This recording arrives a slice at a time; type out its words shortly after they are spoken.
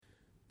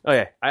Oh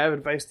yeah, I have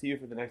advice to you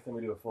for the next time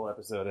we do a full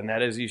episode, and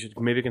that is you should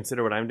maybe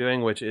consider what I'm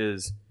doing, which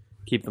is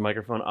keep the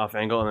microphone off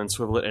angle and then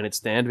swivel it in its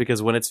stand,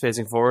 because when it's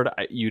facing forward,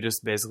 you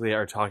just basically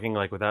are talking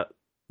like without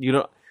you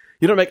don't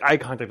make eye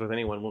contact with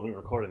anyone when we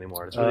record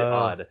anymore. It's really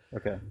odd.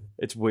 Okay.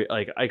 It's weird.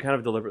 Like I kind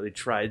of deliberately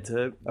tried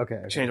to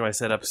change my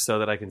setup so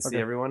that I can see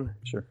everyone.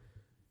 Sure.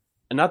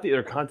 And not that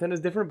their content is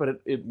different, but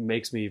it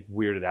makes me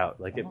weirded out.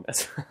 Like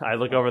I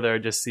look over there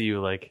and just see you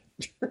like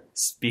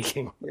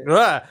speaking.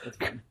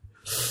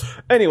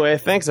 Anyway,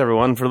 thanks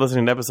everyone for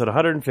listening to episode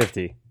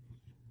 150,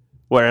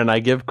 wherein I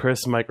give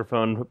Chris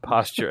microphone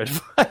posture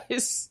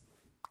advice.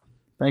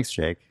 Thanks,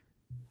 Jake.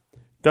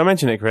 Don't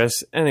mention it,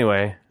 Chris.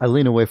 Anyway, I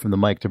lean away from the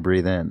mic to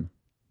breathe in.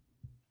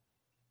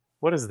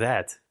 what is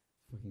that?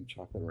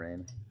 Chocolate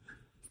rain.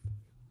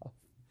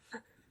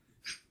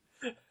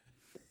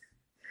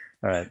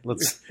 All right,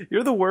 let's.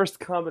 You're the worst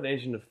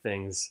combination of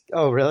things.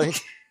 Oh, really?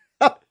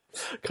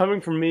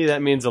 Coming from me,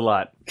 that means a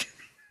lot.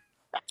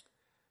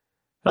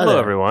 Hi Hello,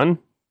 there. everyone.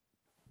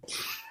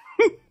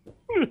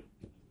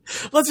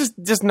 Let's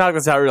just knock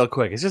this out real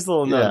quick. It's just a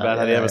little note about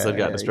how the episode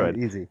got destroyed.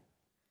 Easy.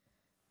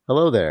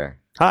 Hello there.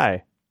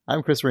 Hi,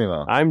 I'm Chris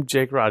Remo. I'm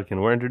Jake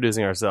Rodkin. We're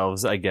introducing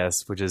ourselves, I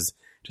guess, which is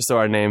just so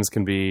our names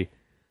can be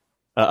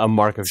a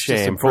mark of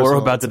shame for what we're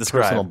about to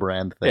describe. Personal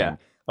brand thing. Yeah.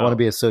 I want to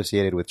be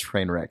associated with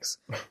train wrecks.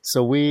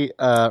 So we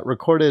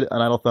recorded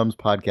an Idle Thumbs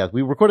podcast.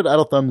 We recorded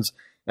Idle Thumbs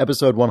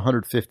episode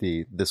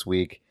 150 this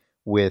week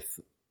with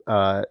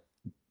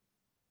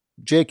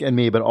Jake and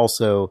me, but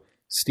also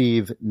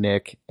Steve,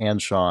 Nick, and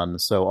Sean.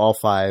 So all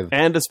five.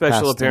 And a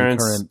special past and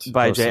appearance current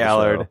by hosts of Jay the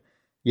Allard. show.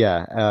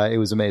 Yeah, it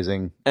was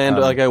amazing. And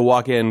like I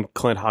walk in,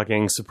 Clint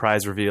Hawkins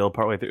surprise reveal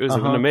partway through. It was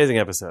an amazing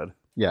episode.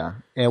 Yeah,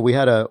 and we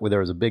had there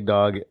was a big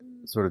dog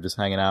sort of just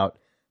hanging out,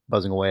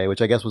 buzzing away,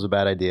 which I guess was a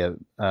bad idea,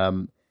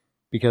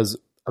 because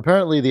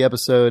apparently the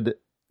episode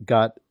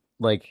got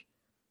like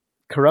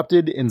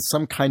corrupted in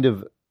some kind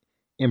of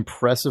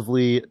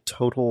impressively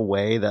total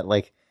way that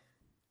like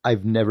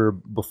I've never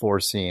before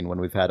seen when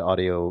we've had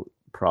audio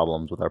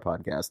problems with our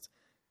podcast.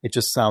 It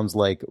just sounds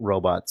like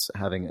robots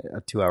having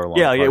a 2-hour long.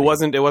 Yeah, like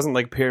party. it wasn't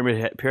like pyramid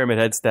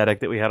head static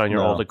that we had on your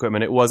No. old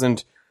equipment. It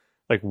wasn't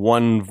like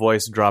one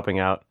voice dropping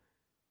out.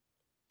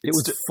 It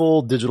was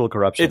full digital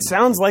corruption. It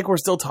sounds like we're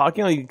still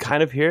talking. Like you can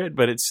kind of hear it,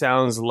 but it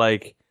sounds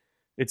like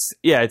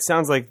it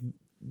sounds like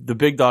the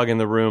big dog in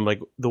the room, like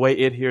the way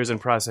it hears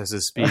and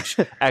processes speech,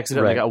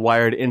 accidentally Right. got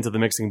wired into the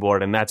mixing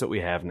board, and that's what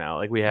we have now.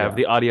 Like we have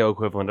the audio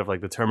equivalent of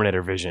like the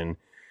Terminator Vision.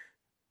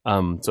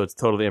 So it's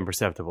totally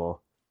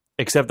imperceptible,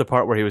 except the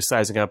part where he was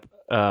sizing up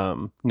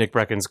Nick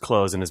Brecken's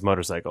clothes and his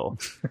motorcycle.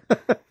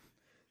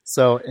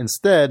 So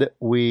instead,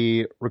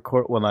 we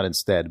record. Well, not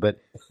instead, but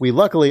we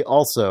luckily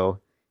also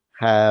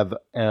have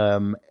a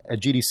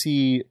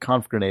GDC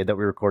conf grenade that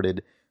we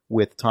recorded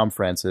with Tom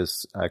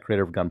Francis,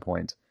 creator of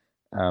Gunpoint,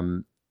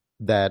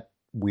 that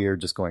we're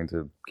just going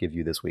to give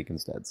you this week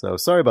instead. So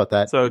sorry about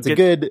that. So it's a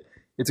good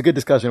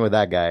discussion with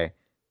that guy.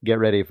 Get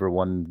ready for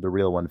the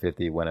real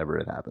 150 whenever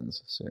it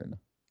happens soon.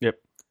 Yep.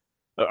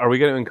 Are we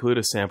going to include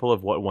a sample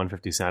of what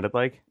 150 sounded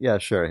like? Yeah,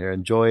 sure. Here,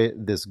 enjoy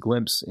this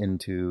glimpse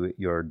into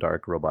your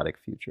dark robotic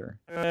future.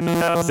 And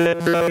now,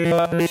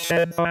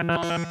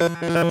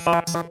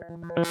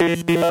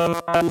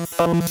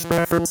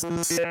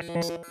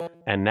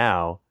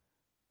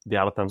 the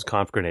Out of Thumbs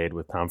Conf Grenade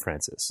with Tom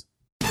Francis.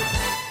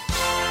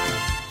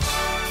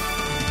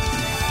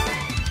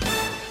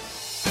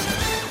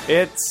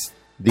 It's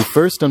The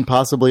first and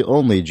possibly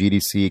only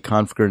GDC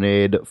conf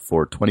grenade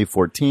for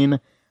 2014.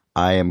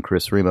 I am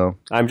Chris Remo,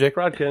 I'm Jake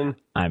Rodkin.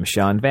 I'm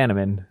Sean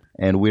Vanneman.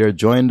 and we are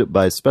joined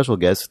by special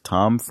guest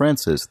Tom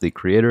Francis, the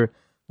creator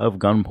of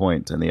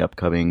Gunpoint and the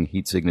upcoming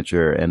Heat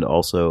Signature, and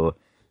also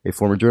a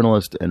former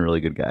journalist and really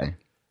good guy.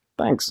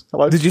 Thanks.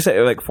 Hello. Did you say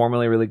like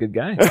formerly really good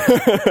guy?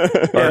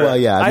 Well,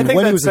 yeah. I mean,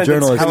 when he was a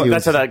journalist, he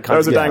that's was, how that That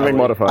was a dangling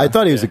modifier. I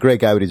thought he was a great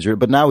guy,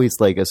 but now he's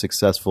like a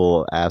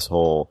successful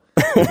asshole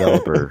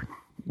developer.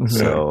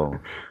 So,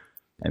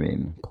 I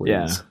mean, please.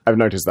 Yeah. I've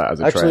noticed that as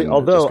a Actually, trend.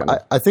 although Just kind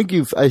I think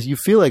you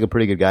feel like a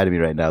pretty good guy to me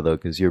right now, though,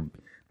 because your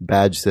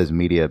badge says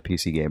Media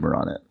PC Gamer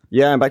on it.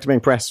 yeah, I'm back to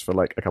being press for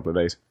like a couple of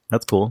days.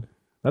 That's cool.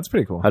 That's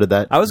pretty cool. How did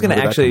that? I was going to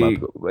how did that actually,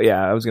 come up?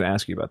 yeah, I was going to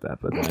ask you about that,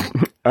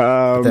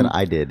 but Then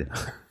I did.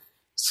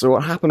 So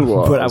what happened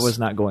was, but I was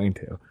not going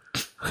to.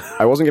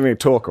 I wasn't giving a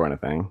talk or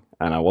anything,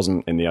 and I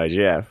wasn't in the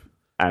IGF,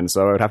 and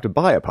so I would have to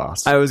buy a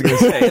pass. I was going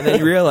to say, and then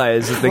you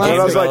realize that the Well, game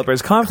I was like,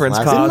 developers conference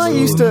Didn't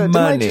costs Didn't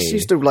I money. just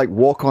used to like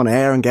walk on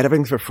air and get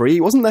everything for free?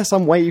 Wasn't there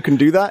some way you can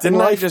do that? Didn't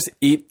in I life? just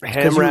eat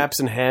ham wraps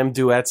and ham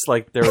duets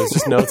like there was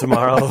just no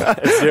tomorrow?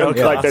 At zero Like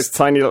cost? those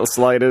tiny little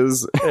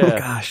sliders. Yeah.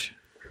 Gosh.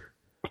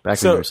 Back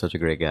So- when you were such a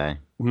great guy.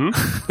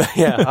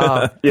 Yeah.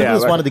 I Yeah,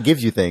 just like- wanted to give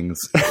you things,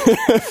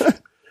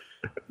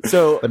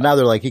 So, but now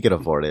they're like, he could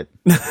afford it.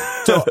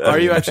 are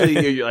you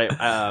actually? You're like,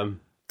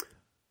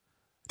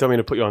 don't mean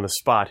to put you on the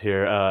spot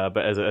here,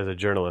 but as a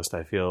journalist,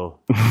 I feel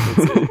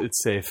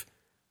it's safe.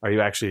 Are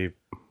you actually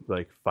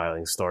like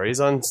filing stories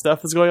on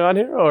stuff that's going on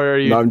here, or are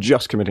you? No, I'm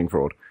just committing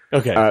fraud.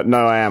 Okay. No,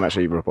 I am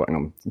actually reporting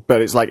on,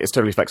 but it's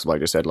totally flexible. I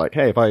just said like,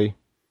 hey, if I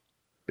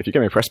if you give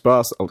me a press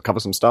pass, I'll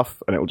cover some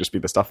stuff, and it'll just be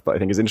the stuff that I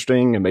think is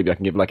interesting, and maybe I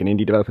can give like an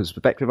indie developer's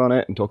perspective on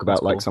it and talk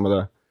about like some of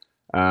the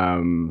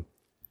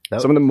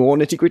more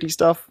nitty gritty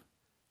stuff,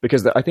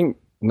 because I think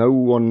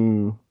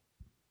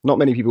not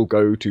many people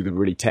go to the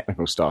really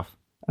technical stuff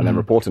and then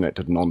report on it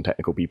to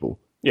non-technical people.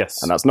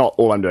 Yes. And that's not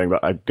all I'm doing, but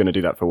I'm going to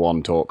do that for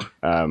one talk.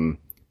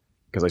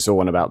 Because I saw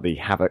one about the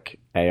Havoc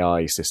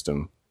AI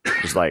system,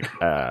 which is like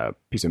a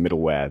piece of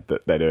middleware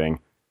that they're doing,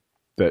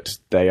 that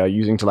they are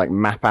using to like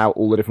map out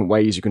all the different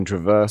ways you can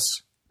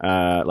traverse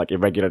like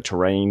irregular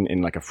terrain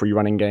in like a free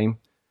running game.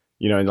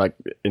 You know, like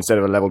instead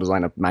of a level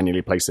designer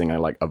manually placing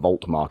a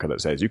vault marker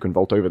that says you can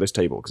vault over this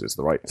table because it's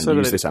the right and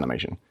use this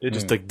animation. It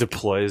just like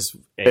deploys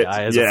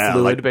AI as a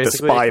fluid, like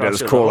basically. The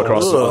spiders crawl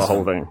across the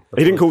whole thing.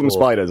 He didn't call them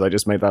spiders. I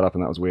just made that up,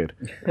 and that was weird.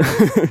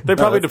 They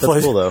probably deploy.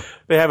 Cool, though.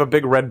 They have a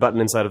big red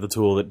button inside of the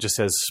tool that just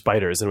says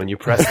spiders, and when you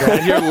press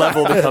that, your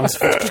level becomes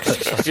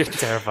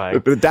terrifying.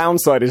 The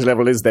downside is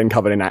level is then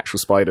covered in actual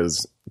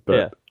spiders,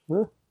 but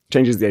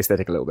changes the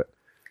aesthetic a little bit.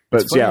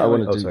 But yeah, I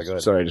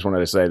just wanted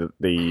to say that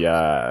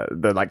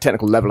the like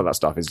technical level of that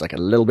stuff is like a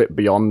little bit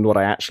beyond what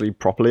I actually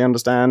properly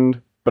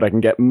understand, but I can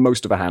get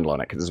most of a handle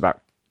on it because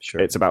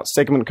it's about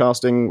segment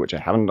casting, which I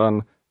haven't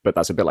done, but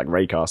that's a bit like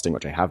ray casting,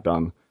 which I have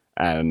done,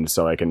 and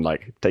so I can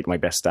like take my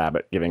best stab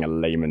at giving a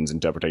layman's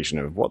interpretation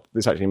of what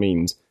this actually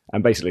means,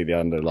 and basically the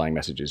underlying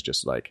message is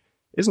just like,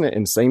 isn't it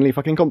insanely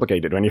fucking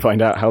complicated when you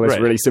find out how this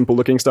really simple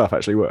looking stuff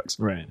actually works?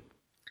 Right.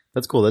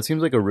 That's cool. That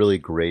seems like a really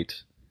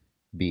great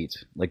beat.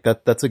 Like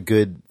that's a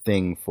good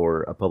thing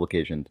for a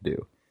publication to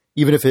do,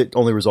 even if it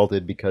only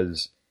resulted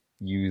because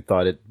you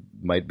thought it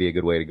might be a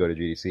good way to go to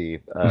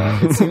GDC.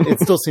 It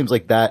still seems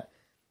like that's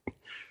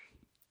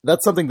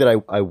something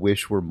that I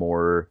wish were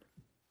more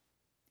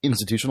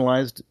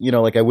institutionalized. You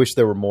know, like I wish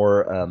there were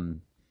more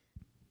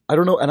I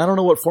don't know, and I don't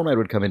know what format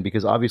would come in,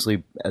 because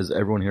obviously, as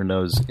everyone here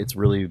knows, it's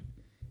really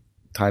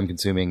time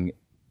consuming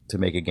to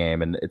make a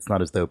game, and it's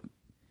not as though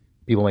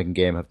people making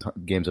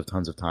games have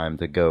tons of time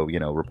to go, you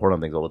know, report on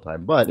things all the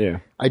time. But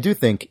I do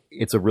think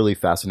it's a really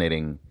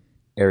fascinating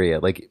area.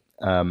 Like,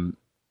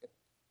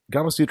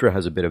 Gamasutra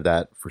has a bit of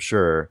that for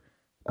sure.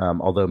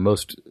 Although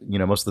most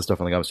of the stuff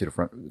on the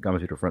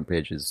Gamasutra front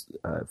page is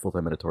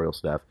full-time editorial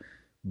staff.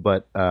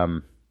 But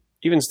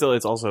even still,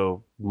 it's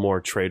also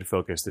more trade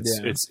focused.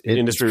 It's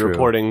industry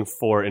reporting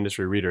for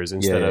industry readers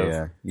instead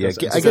of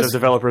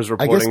developers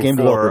reporting. I guess Game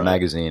Developer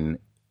Magazine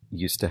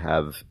used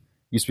to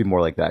be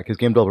more like that, because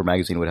Game Developer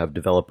Magazine would have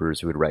developers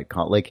who would write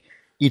like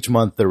each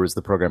month there was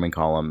the programming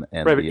column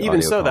and right, the but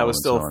even so, audio that was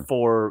still column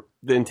for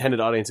the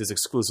intended audience is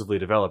exclusively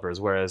developers.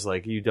 Whereas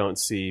like you don't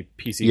see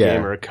PC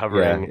Gamer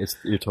covering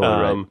you're totally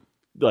right.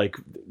 Like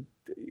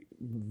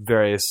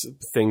various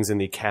things in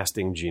the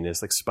casting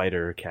genus, like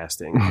spider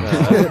casting.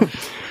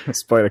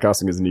 Spider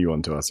casting is a new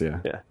one to us.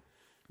 Yeah.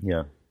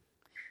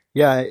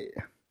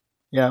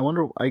 I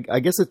wonder. I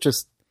guess it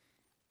just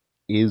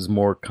is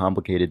more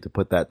complicated to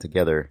put that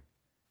together.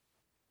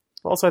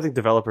 Also, I think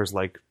developers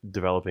like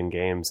developing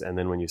games, and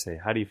then when you say,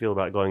 how do you feel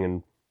about going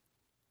and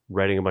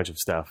writing a bunch of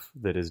stuff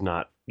that is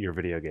not your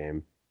video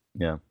game?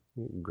 Yeah.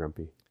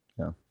 Grumpy.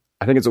 Yeah.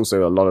 I think it's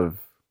also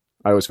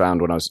I always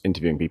found when I was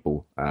interviewing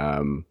people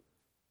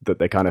that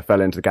they kind of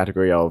fell into the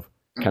category of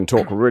can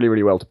talk really,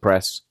 really well to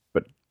press,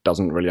 but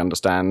doesn't really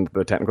understand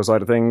the technical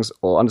side of things,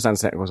 or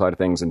understands the technical side of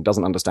things and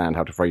doesn't understand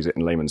how to phrase it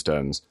in layman's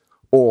terms.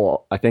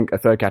 Or I think a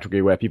third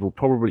category where people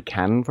probably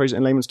can phrase it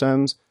in layman's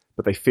terms,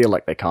 but they feel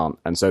like they can't.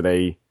 And so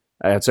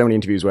I had so many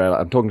interviews where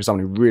I'm talking to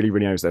someone who really,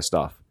 really knows their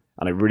stuff,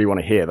 and I really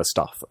want to hear the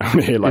stuff. I want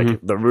to hear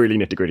the really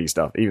nitty-gritty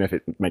stuff, even if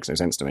it makes no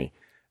sense to me.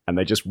 And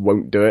they just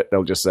won't do it.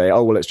 They'll just say,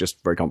 oh, well, it's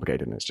just very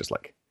complicated. And it's just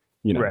like,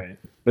 you know,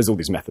 there's all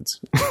these methods.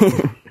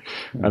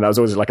 And that was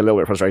always like a little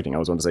bit frustrating. I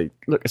always want to say,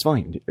 look, it's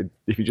fine.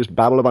 If you just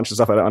babble a bunch of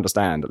stuff I don't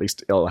understand, at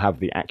least it'll have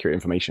the accurate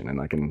information. And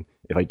I can,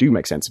 if I do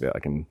make sense of it, I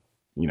can,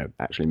 you know,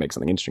 actually make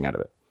something interesting out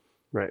of it.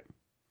 Right.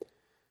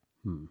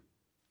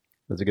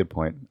 That's a good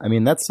point. I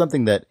mean, that's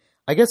something that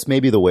I guess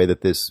maybe the way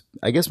that this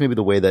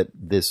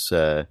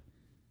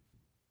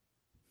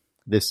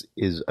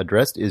is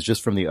addressed is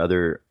just from the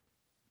other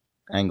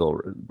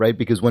angle, right?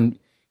 Because when,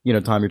 you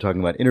know, Tom, you're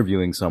talking about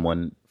interviewing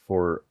someone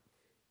for,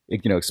 you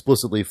know,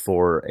 explicitly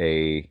for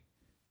a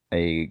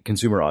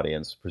consumer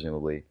audience,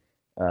 presumably.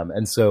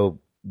 And so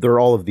there are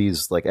all of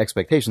these like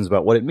expectations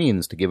about what it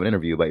means to give an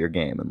interview about your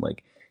game. And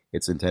like,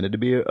 it's intended to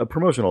be a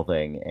promotional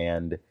thing.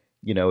 And,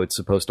 you know, it's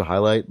supposed to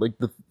highlight like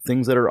the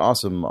things that are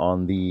awesome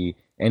on the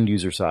end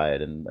user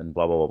side and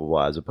blah, blah, blah, blah,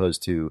 blah, as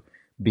opposed to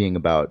being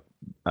about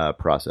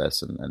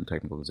process and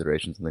technical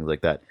considerations and things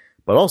like that.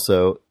 But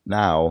also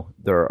now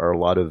there are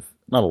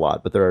not a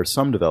lot, but there are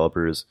some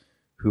developers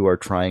who are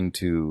trying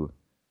to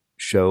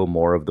show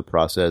more of the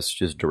process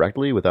just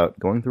directly without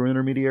going through an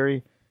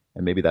intermediary.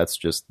 And maybe that's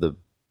just the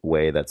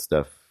way that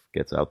stuff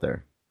gets out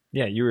there.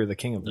 Yeah, you were the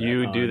king of that.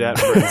 You do that,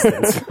 for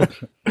instance.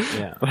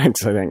 Yeah.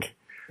 Thanks, I think.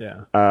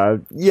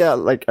 Yeah.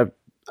 Like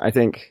I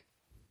think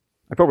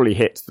I probably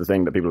hit the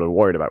thing that people are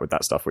worried about with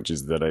that stuff, which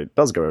is that it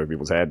does go over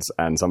people's heads.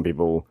 And some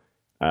people,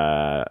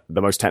 the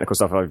most technical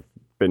stuff I've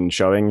been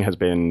showing has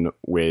been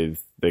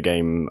with the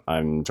game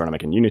I'm trying to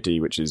make in Unity,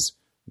 which is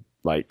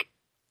like,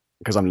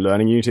 because I'm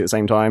learning Unity at the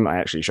same time, I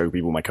actually show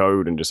people my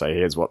code and just say,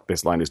 here's what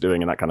this line is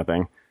doing and that kind of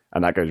thing.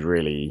 And that goes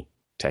really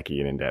techie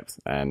and in-depth.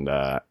 And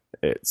I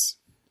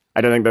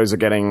don't think those are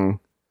getting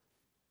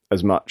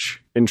as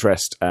much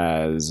interest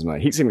as my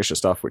heat signature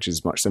stuff, which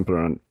is much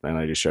simpler. And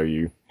I just show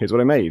you, here's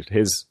what I made.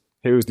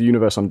 Here was the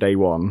universe on day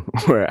 1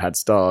 where it had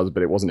stars,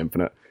 but it wasn't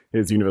infinite.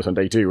 Here's the universe on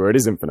day 2 where it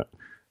is infinite.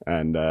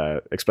 And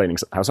explaining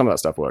how some of that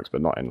stuff works,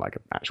 but not in like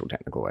an actual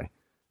technical way.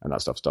 And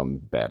that stuff's done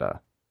better.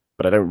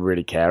 But I don't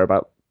really care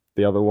about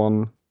the other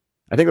one.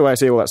 I think the way I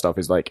see all that stuff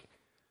is like,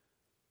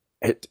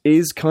 it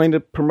is kind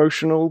of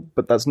promotional,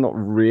 but that's not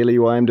really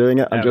why I'm doing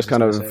it. I'm just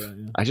kind of,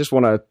 I just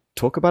want to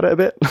talk about it a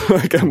bit.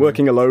 Like I'm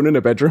working alone in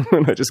a bedroom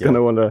and I just kind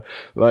of want to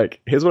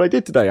like, here's what I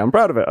did today. I'm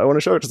proud of it. I want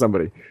to show it to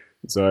somebody.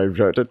 So I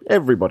show it to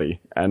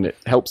everybody and it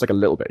helps like a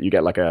little bit. You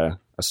get like a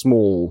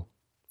small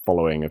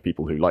following of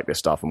people who like this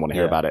stuff and want to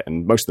hear about it.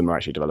 And most of them are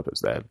actually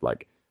developers. They're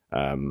like,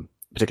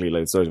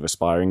 particularly those of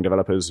aspiring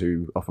developers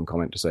who often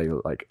comment to say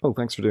like, oh,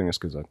 thanks for doing this.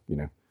 Cause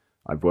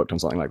I've worked on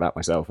something like that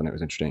myself and it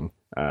was interesting.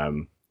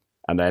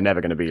 And they're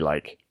never going to be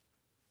like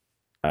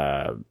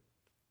a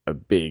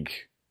big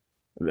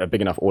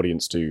enough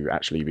audience to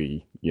actually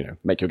be,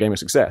 make your game a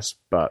success.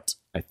 But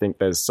I think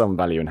there's some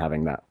value in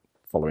having that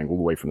following all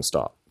the way from the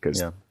start.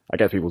 Because I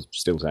guess people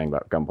still saying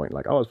about Gunpoint,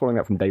 like, oh, I was following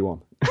that from day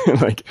 1.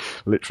 Like,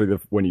 literally,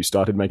 when you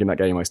started making that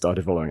game, I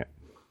started following it.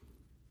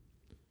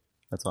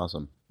 That's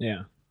awesome.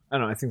 Yeah. I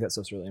don't know. I think that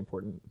stuff's really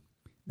important.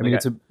 I mean,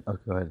 oh,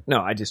 go ahead.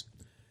 No,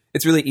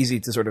 it's really easy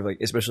to sort of like,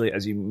 especially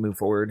as you move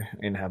forward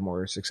and have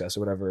more success or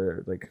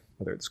whatever, like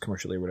whether it's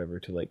commercially or whatever,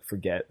 to like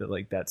forget that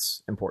like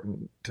that's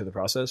important to the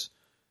process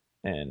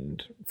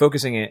and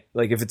focusing it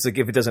like if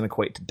it doesn't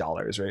equate to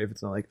dollars, right? If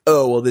it's not like,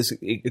 oh, well, this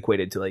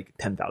equated to like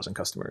 10,000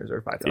 customers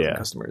or 5,000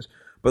 customers,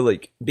 but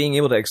like being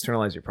able to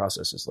externalize your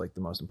process is like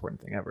the most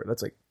important thing ever.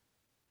 That's like,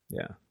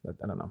 I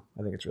don't know.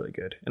 I think it's really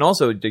good. And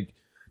also to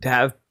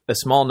have a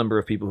small number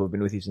of people who have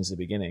been with you since the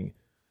beginning,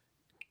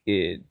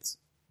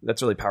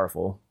 that's really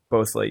powerful.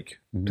 Both like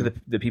to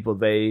the people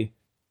they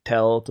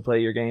tell to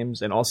play your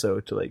games and also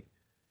to like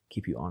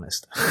keep you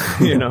honest,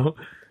 keep you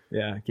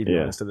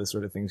honest to the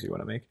sort of things you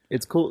want to make.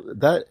 It's cool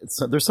that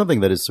there's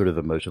something that is sort of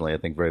emotionally, I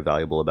think, very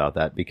valuable about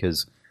that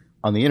because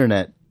on the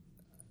internet,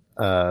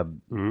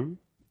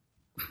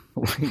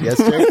 yes,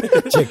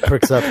 Jake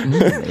perks up.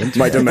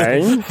 My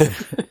domain.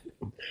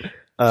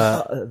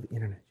 The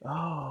internet.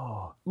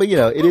 But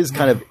it is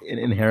kind of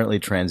inherently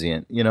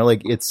transient.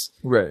 Like it's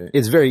right.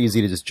 It's very easy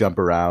to just jump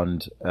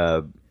around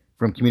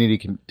from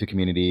community to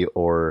community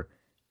or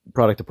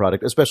product to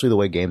product, especially the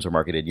way games are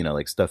marketed.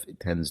 Like stuff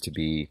tends to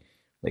be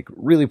like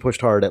really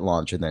pushed hard at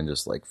launch and then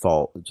just like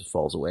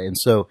falls away. And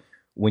so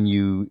when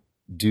you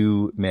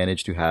do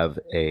manage to have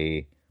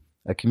a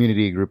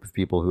community, a group of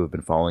people who have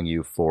been following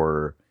you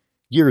for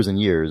years and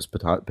years,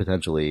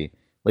 potentially,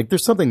 like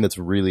there's something that's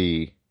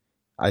really,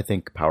 I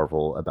think,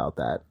 powerful about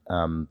that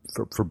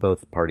for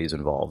both parties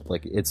involved.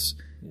 Like it's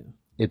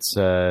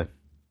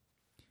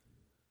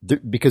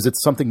because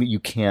it's something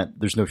that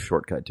there's no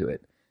shortcut to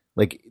it.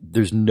 Like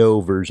there's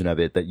no version of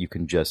it that you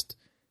can just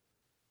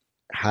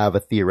have a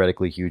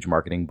theoretically huge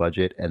marketing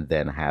budget and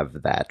then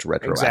have that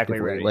retroactively. Exactly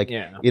right. Like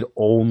it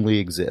only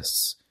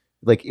exists.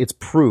 Like it's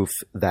proof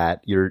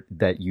that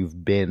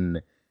you've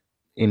been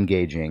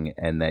engaging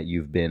and that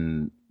you've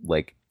been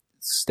like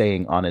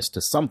staying honest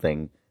to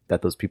something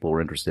that those people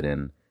were interested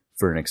in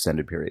for an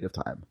extended period of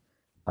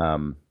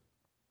time.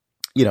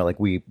 Like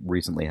we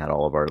recently had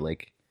all of our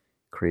like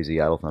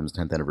crazy Idle Thumbs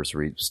 10th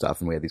anniversary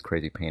stuff and we had these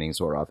crazy paintings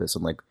to our office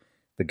and like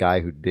the guy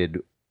who did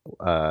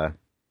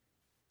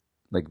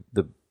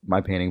my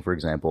painting, for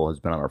example, has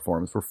been on our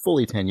forums for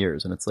fully 10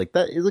 years. And it's like,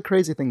 that is a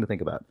crazy thing to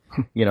think about,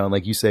 and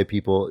like you say,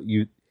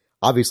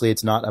 obviously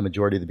it's not a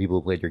majority of the people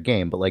who played your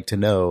game, but like to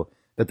know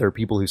that there are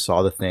people who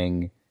saw the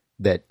thing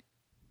that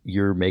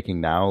you're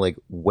making now, like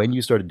when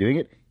you started doing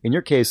it. In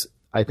your case,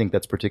 I think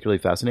that's particularly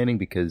fascinating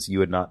because you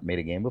had not made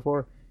a game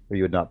before or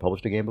you had not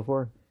published a game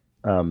before.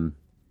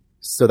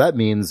 So that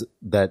means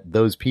that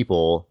those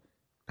people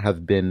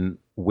have been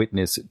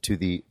witness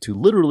to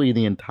literally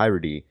the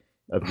entirety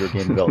of your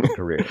game development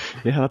career.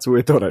 Yeah, that's a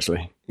weird thought,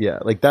 actually. Yeah,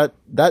 like that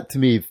to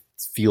me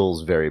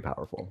feels very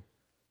powerful.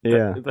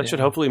 Yeah, that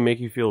should hopefully make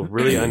you feel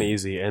really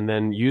uneasy, and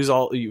then you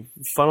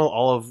funnel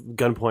all of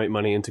Gunpoint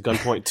money into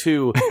Gunpoint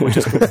 2, which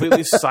is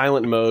completely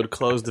silent mode,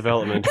 closed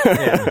development,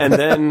 and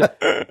then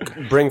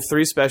bring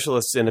 3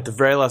 specialists in at the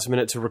very last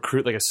minute to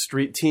recruit like a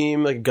street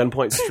team, like a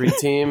Gunpoint street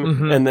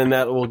team, and then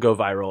that will go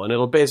viral, and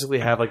it'll basically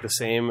have like the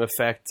same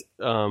effect,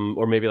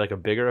 or maybe like a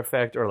bigger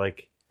effect, or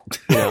like.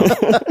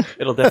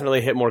 It'll definitely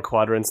hit more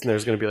quadrants, and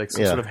there's going to be like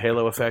some sort of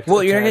halo effect.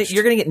 Well, you're going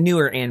to get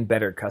newer and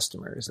better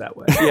customers that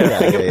way.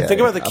 Think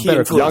about the key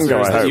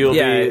influencers that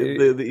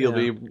you'll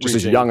be just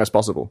as reaching. young as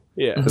possible.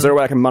 Yeah. Is there a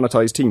way I can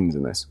monetize teens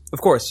in this? Of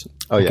course.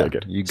 Oh yeah, okay,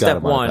 good. You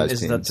got Step 1 is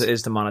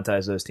to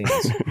monetize those teens.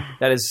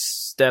 That is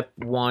step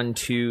 1,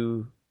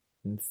 2,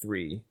 and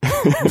 3.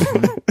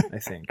 I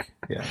think.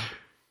 Yeah.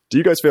 Do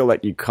you guys feel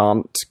like you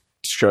can't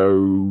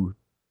show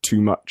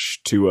too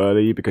much too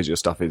early because your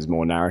stuff is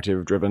more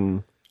narrative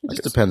driven? It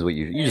just depends what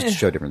you just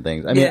show different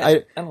things. I mean, Yeah,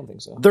 I don't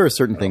think so. there are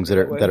certain things that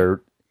that way.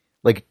 are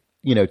like,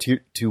 you know,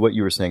 to what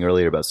you were saying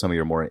earlier about some of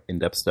your more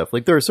in-depth stuff.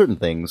 Like there are certain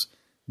things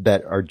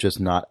that are just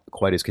not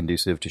quite as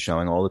conducive to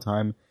showing all the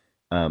time.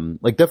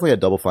 Like definitely at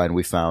Double Fine,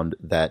 we found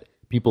that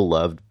people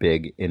loved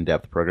big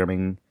in-depth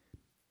programming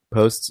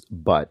posts,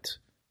 but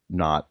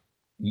not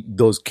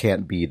those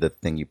can't be the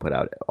thing you put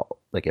out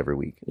like every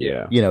week.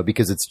 Yeah. You know,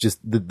 because it's just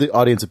the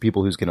audience of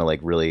people who's going to like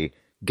really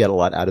get a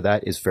lot out of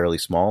that is fairly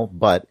small.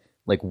 But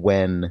like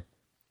when,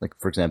 like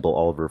for example,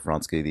 Oliver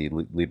Fronsky, the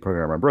lead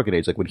programmer on Broken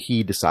Age, like when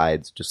he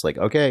decides just like,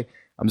 okay,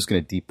 I'm just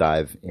going to deep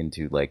dive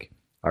into like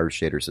our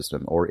shader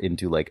system or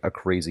into like a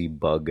crazy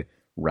bug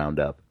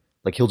roundup.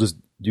 Like he'll just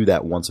do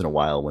that once in a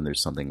while when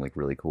there's something like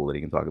really cool that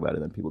he can talk about,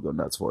 and then people go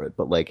nuts for it.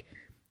 But like,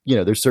 you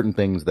know, there's certain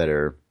things that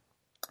are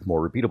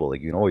more repeatable.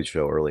 Like you can always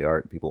show early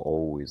art; people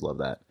always love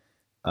that.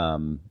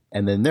 And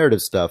then narrative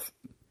stuff,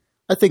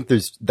 I think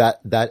there's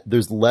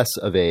there's less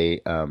of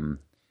a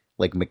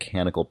like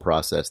mechanical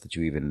process that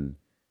you even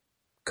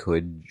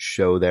could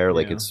show there.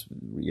 Like it's,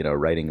 you know,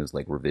 writing is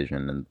like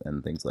revision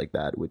and things like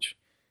that, which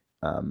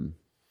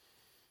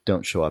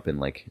don't show up in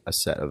like a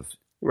set of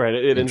Right.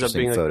 It ends up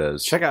interesting being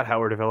photos. like, check out how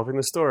we're developing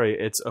the story.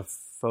 It's a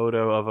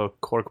photo of a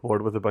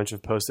corkboard with a bunch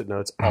of Post-it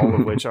notes, all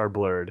of which are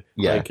blurred.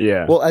 Yeah. Like,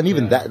 Yeah. Well, and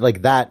even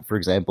that, for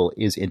example,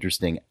 is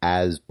interesting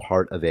as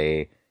part of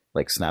a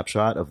like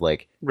snapshot of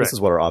like, Right. this is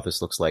what our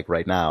office looks like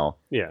right now.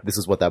 yeah. This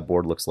is what that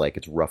board looks like.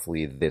 It's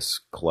roughly this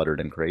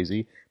cluttered and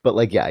crazy. But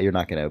like, yeah, you're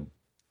not gonna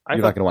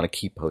want to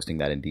keep posting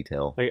that in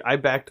detail. Like I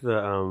backed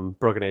the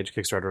Broken Age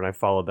Kickstarter and I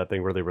followed that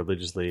thing really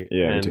religiously.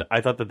 Yeah, me and too.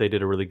 I thought that they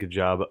did a really good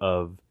job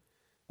of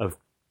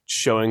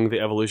showing the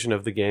evolution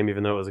of the game,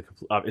 even though it was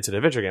it's an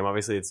adventure game.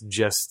 Obviously, it's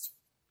just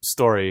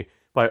story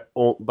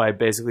by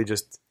basically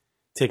just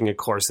taking a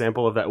core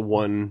sample of that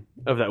one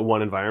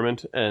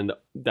environment, and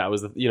that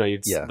was the little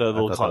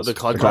I thought that was the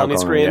cloud the cloud colony colony,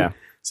 screen. yeah.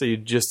 So you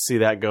just see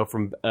that go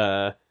from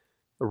a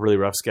really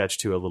rough sketch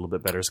to a little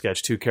bit better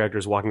sketch. Two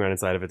characters walking around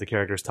inside of it, the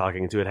characters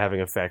talking, to it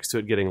having effects, to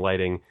it getting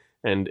lighting,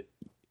 and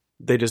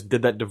they just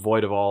did that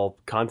devoid of all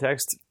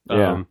context.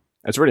 Yeah.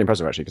 It's really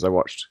impressive actually because I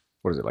watched,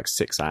 what is it, like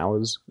 6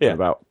 hours Yeah.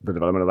 about the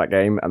development of that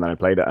game, and then I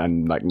played it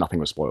and like nothing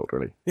was spoiled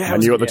really. Yeah, it I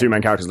was- knew what the yeah. two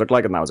main characters looked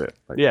like, and that was it.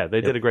 Like, Yeah,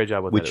 they did a great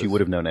job with Which that. you It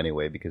would have known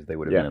anyway because they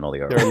would have Yeah. been in all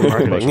the art. They're in the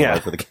marketing, promotional yeah.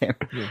 art for the game.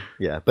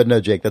 Yeah. But no,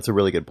 Jake, that's a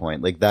really good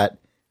point. Like I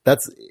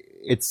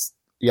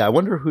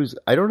wonder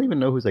I don't even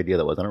know whose idea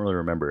that was. I don't really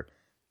remember.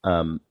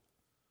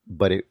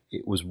 But it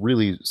was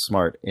really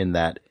smart in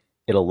that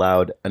it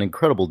allowed an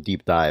incredible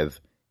deep dive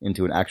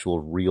into an actual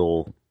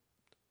real,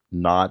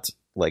 not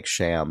like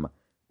sham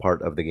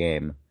part of the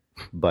game.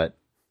 But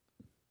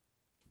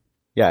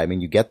yeah, I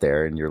mean, you get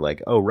there and you're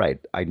like, oh, right,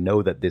 I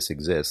know that this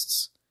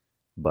exists,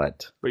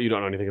 but but you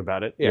don't know anything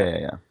about it.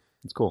 yeah.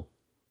 It's cool.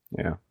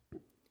 yeah.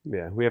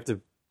 Yeah, we have to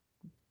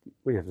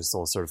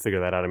still sort of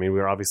figure that out. I mean,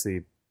 we're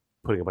obviously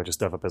putting a bunch of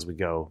stuff up as we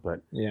go,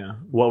 but Yeah.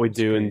 what we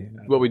do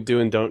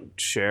pretty- and don't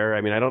share.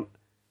 I mean, I don't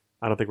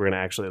think we're gonna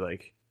actually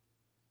like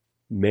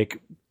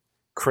make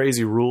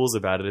crazy rules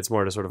about it. It's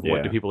more to sort of what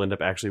Yeah. do people end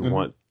up actually Mhm.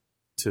 want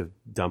to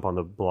dump on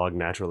the blog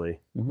naturally.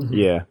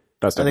 Yeah.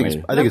 That's I think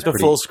definitely... I think it's the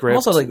pretty full I'm script.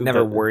 also like never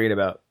the- worried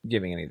about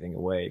giving anything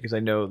away because I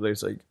know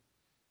there's like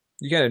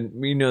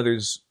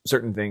there's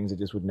certain things that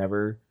just would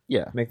never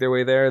yeah. make their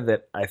way there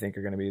that I think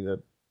are going to be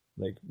the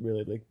like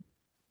really like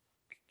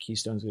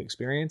keystones of the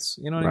experience.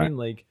 You know what I Right. mean?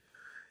 Like,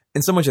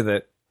 and so much of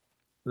it,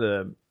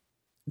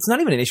 it's not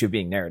even an issue of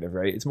being narrative,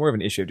 right? It's more of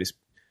an issue of just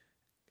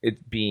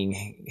it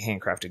being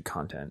handcrafted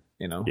content.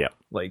 You know? Yeah.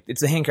 Like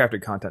it's the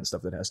handcrafted content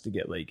stuff that has to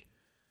get like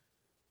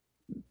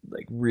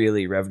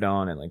really revved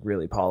on and like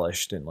really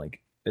polished, and like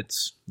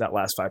it's that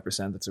last 5%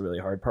 that's a really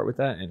hard part with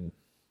that, and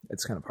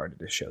it's kind of hard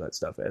to just show that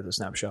stuff as a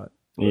snapshot.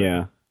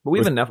 Yeah. But we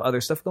have enough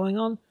other stuff going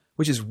on,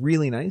 which is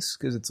really nice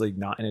because it's like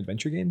not an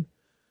adventure game.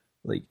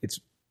 Like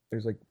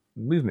there's like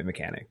movement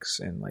mechanics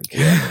and like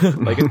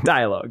like a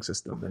dialogue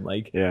system, and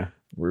like Yeah.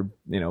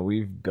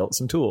 we've built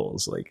some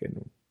tools, like,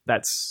 and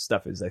that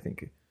stuff is I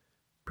think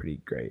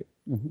pretty great.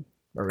 Mhm.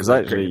 Or 'Cause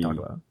really great actually- to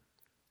talk about.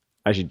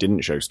 I actually didn't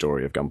show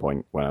story of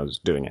Gunpoint when I was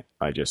doing it.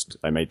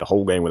 I made the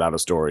whole game without a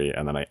story,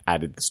 and then I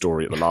added the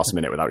story at the last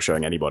minute without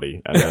showing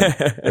anybody. And then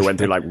it went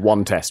through like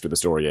one test with the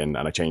story in,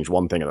 and I changed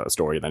one thing about the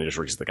story, and then it just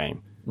released the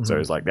game. So it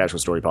was like the actual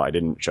story part I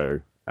didn't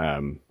show.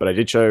 But I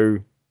did show,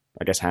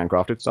 I guess,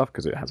 handcrafted stuff,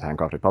 because it has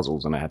handcrafted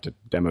puzzles, and I had to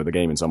demo the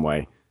game in some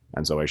way.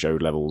 And so I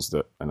showed levels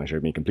and I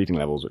showed me completing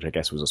levels, which I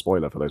guess was a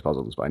spoiler for those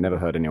puzzles, but I never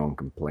heard anyone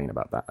complain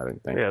about that, I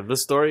don't think. Yeah, the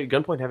story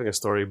Gunpoint having a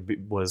story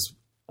was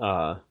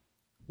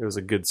it was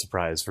a good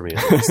surprise for me.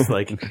 At least.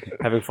 Like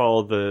having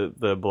followed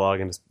the blog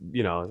and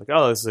I was like,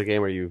 oh, this is a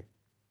game where you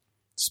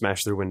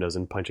smash through windows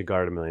and punch a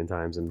guard a million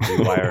times and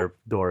wire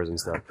doors and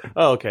stuff.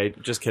 Oh, okay,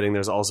 just kidding.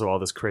 There's also all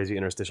this crazy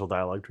interstitial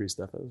dialogue tree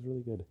stuff. That was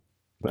really good.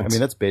 I mean,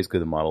 that's basically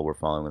the model we're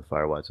following with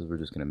Firewatch. Is we're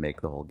just going to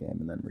make the whole game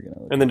and then we're going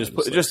to And then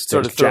just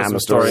sort of throw jam some the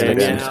story story in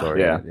in. again.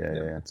 Yeah.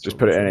 Yeah. Just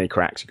put it in any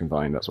cracks you can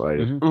find. That's what I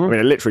did. Mm-hmm. I mean,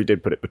 I literally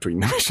did put it between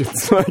the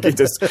missions. Like, it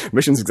just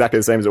missions exactly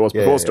the same as it was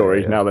before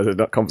story. Now there's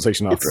a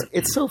conversation after it.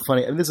 It's so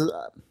funny. I mean, this is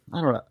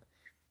I don't know.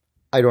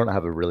 I don't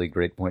have a really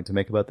great point to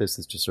make about this.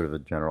 It's just sort of a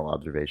general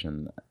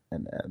observation,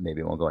 and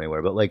maybe it won't go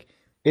anywhere. But like,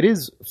 it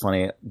is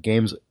funny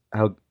games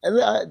how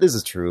this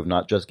is true of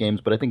not just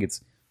games, but I think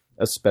it's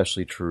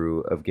especially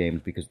true of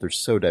games because they're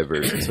so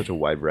diverse and such a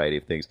wide variety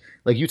of things.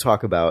 Like you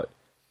talk about,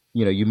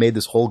 you made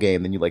this whole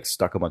game, then you like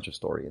stuck a bunch of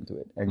story into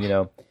it, and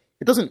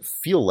it doesn't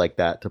feel like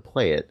that to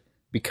play it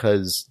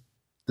because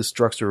the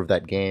structure of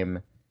that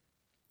game,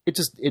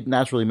 it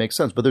naturally makes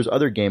sense. But there's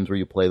other games where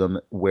you play them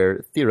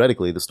where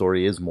theoretically the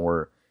story is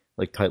more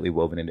like tightly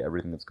woven into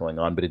everything that's going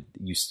on, but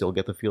you still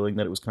get the feeling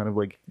that it was kind of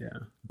like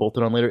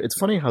bolted on later. It's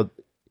funny how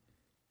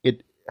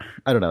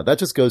I don't know. That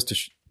just goes to.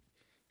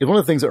 It's one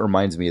of the things that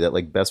reminds me that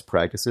like best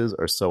practices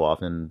are so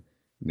often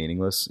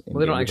meaningless.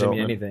 Well, they don't actually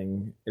mean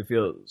anything. It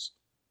feels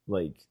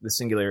like the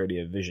singularity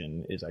of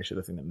vision is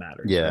actually the thing that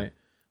matters. Yeah. Right?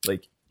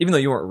 Like even though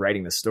you weren't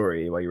writing the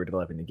story while you were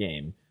developing the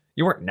game,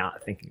 you weren't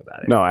not thinking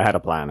about it. No, I had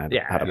a plan. I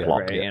had a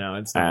plot. Right?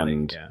 It's not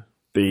and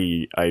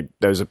like,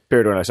 there was a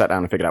period when I sat down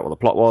and figured out what the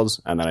plot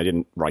was, and then I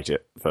didn't write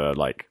it for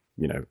like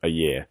a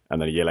year,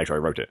 and then a year later I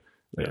wrote it,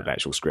 the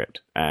actual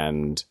script,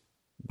 and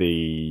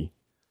the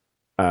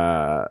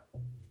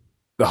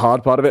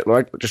hard part of it,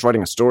 like just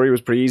writing a story,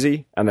 was pretty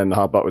easy, and then the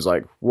hard part was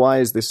like, why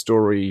is this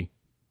story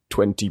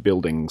 20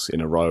 buildings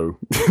in a row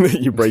that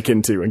you break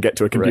into and get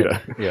to a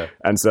computer? Right. Yeah,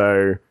 and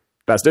so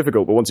that's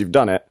difficult. But once you've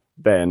done it,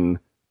 then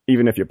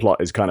even if your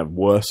plot is kind of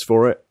worse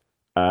for it,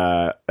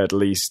 at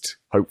least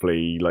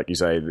hopefully, like you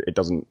say, it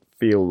doesn't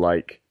feel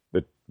like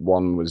the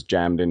one was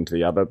jammed into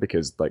the other,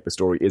 because like the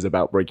story is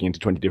about breaking into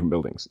 20 different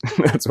buildings.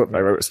 That's what I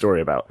wrote a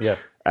story about. Yeah,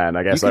 and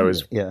I guess I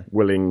was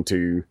willing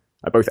to.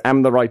 I both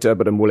am the writer,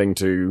 but I'm willing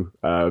to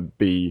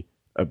be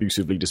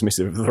abusively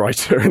dismissive of the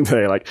writer and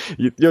say, like,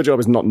 your job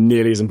is not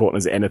nearly as important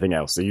as anything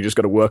else. So you just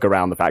got to work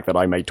around the fact that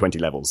I made 20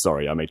 levels.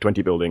 Sorry, I made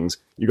 20 buildings.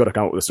 You got to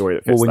come up with a story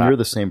that fits. Well, when that. you're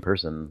the same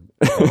person,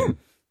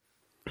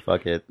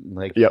 fuck it.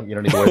 Like, you don't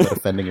need to worry about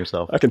offending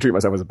yourself. I can treat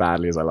myself as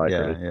badly as I like. Yeah,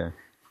 really. yeah.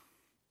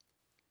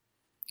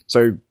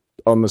 So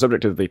on the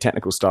subject of the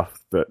technical stuff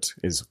that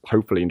is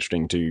hopefully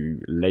interesting to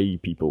lay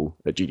people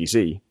at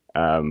GDC,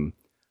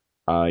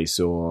 I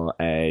saw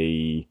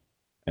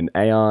an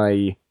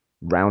AI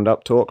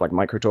roundup talk, like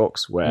micro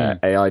talks, where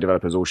AI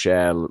developers all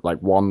share like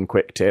one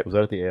quick tip. Was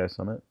that at the AI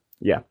Summit?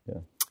 Yeah.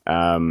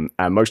 And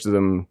most of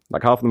them,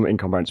 like half of them were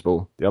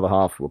incomprehensible. The other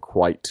half were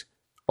quite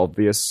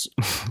obvious.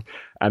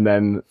 And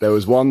then there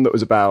was one that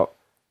was about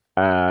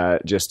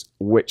just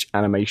which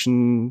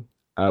animation,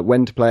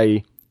 when to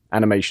play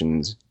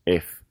animations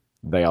if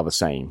they are the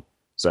same.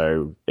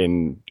 So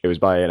it was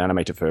by an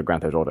animator for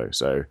Grand Theft Auto.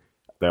 So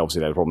they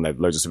obviously had a problem. They have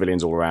loads of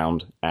civilians all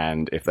around,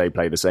 and if they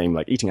play the same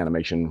like eating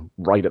animation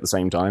right at the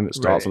same time, it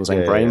starts on the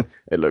same frame,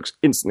 it looks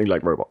instantly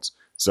like robots.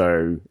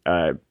 So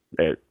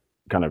it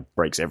kind of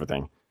breaks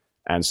everything.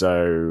 And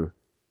so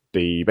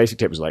the basic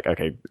tip was like,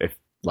 okay, if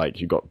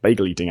like you've got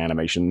bagel eating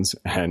animations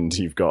and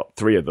you've got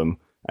 3 of them,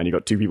 and you've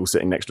got 2 people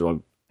sitting next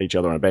to each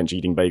other on a bench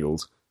eating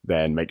bagels,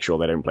 then make sure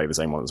they don't play the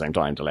same one at the same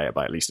time. Delay it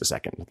by at least a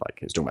second. Like,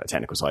 it's talking about the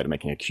technical side of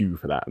making a queue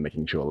for that and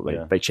making sure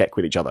that they check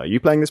with each other. Are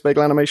you playing this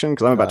bagel animation?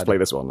 Because I'm about to play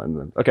this one. And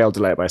then, okay, I'll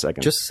delay it by a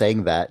second. Just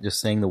saying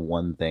the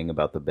one thing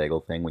about the bagel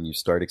thing, when you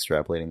start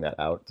extrapolating that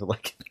out to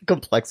like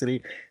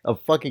complexity of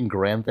fucking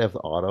Grand Theft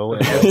Auto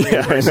and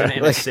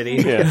in a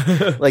city,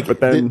 like but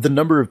then, the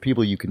number of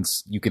people you can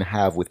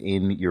have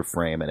within your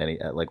frame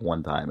at like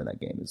one time in that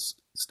game is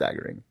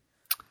staggering.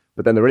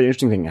 But then the really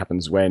interesting thing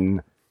happens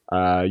when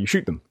you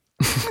shoot them.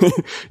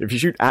 If you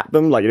shoot at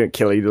them, like you don't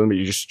kill either of them, but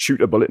you just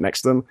shoot a bullet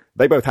next to them,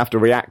 they both have to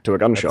react to a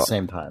gunshot at the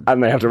same time.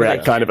 And they have to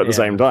react kind of at the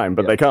same time,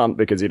 but they can't,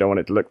 because you don't want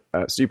it to look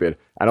stupid.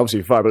 And obviously,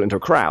 if you fire a bullet into a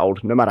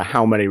crowd, no matter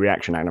how many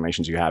reaction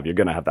animations you have, you're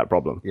going to have that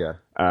problem. Yeah.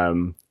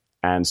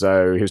 And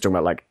so he was talking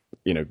about, like,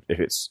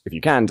 if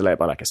you can delay it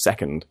by like a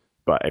second,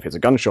 but if it's a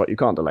gunshot, you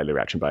can't delay the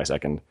reaction by a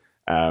second.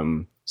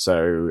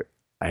 So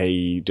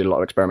he did a lot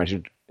of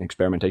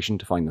experimentation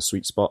to find the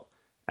sweet spot.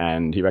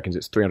 And he reckons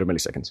it's 300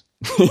 milliseconds.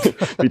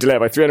 If you delay it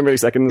by 300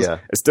 milliseconds,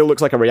 it still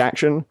looks like a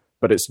reaction,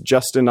 but it's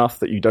just enough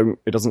that you don't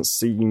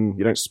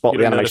spot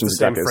the animations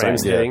exactly the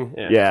same.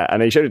 Yeah,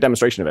 and he showed a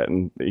demonstration of it,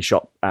 and he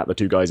shot at the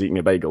 2 guys eating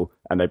a bagel,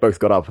 and they both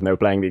got up and they were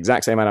playing the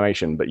exact same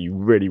animation, but you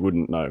really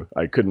wouldn't know.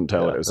 I couldn't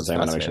tell it was the same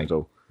animation at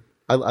all.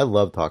 I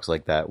love talks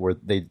like that where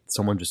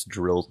someone just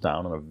drills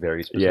down on a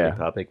very specific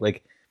topic.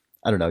 Like,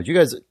 I don't know, do you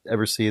guys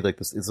ever see like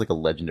this? It's like a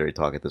legendary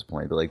talk at this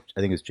point, but like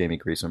I think it's Jamie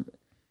Greason.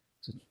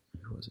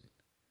 Who was it?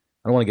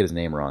 I don't want to get his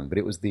name wrong, but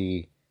it was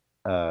the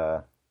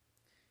Halo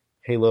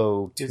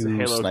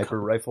 2 sniper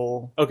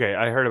rifle. Okay,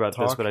 I heard about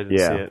this, but I didn't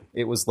see it.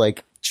 It was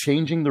like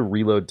changing the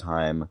reload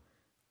time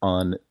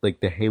on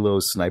like the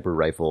Halo sniper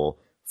rifle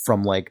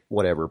from like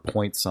whatever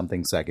point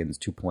something seconds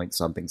to point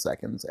something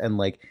seconds, and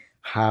like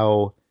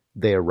how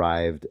they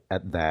arrived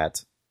at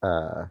that,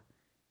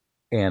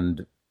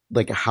 and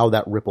like how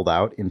that rippled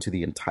out into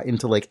the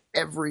into like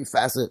every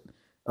facet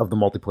of the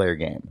multiplayer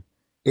game.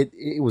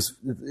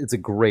 It's a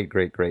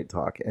great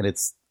talk, and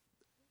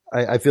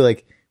I feel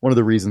like one of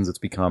the reasons it's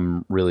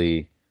become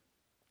really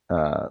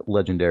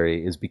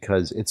legendary is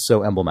because it's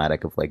so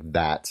emblematic of like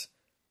that,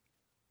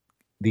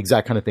 the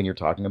exact kind of thing you're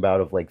talking about,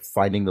 of like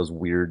finding those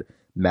weird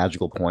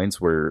magical points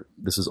where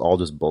this is all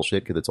just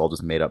bullshit because it's all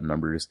just made up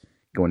numbers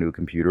going to a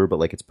computer, but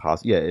like it's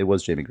possible. Yeah, it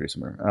was Jamie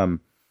Griesemer.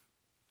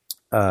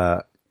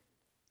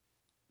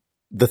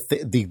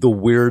 The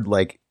weird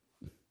like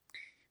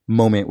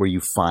moment where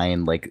you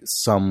find like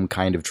some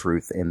kind of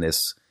truth in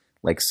this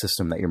like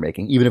system that you're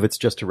making, even if it's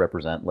just to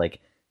represent like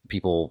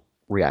people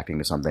reacting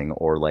to something,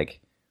 or like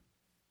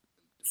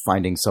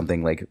finding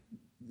something like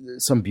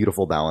some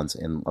beautiful balance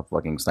in a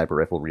fucking sniper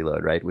rifle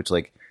reload, right? Which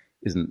like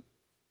isn't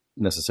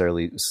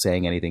necessarily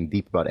saying anything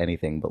deep about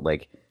anything, but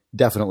like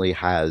definitely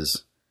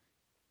has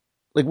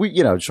like, we,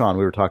 you know, Sean,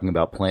 we were talking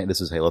about playing,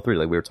 this is Halo 3,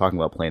 like we were talking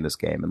about playing this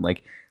game, and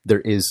like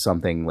there is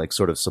something like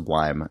sort of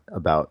sublime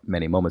about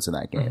many moments in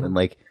that game. Mm-hmm. And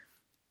like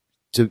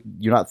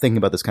you're not thinking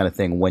about this kind of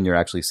thing when you're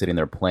actually sitting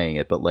there playing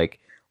it, but like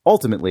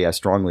ultimately I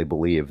strongly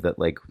believe that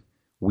like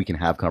we can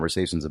have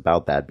conversations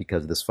about that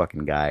because this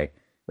fucking guy,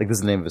 like this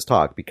is the name of his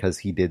talk, because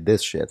he did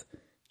this shit.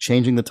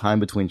 Changing the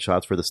time between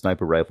shots for the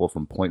sniper rifle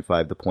from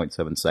 0.5 to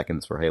 0.7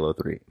 seconds for Halo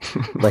 3.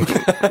 Like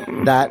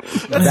that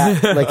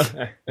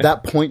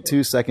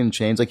 0.2 second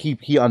change, like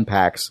he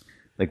unpacks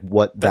like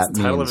what That's that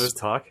the title means. of his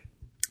talk.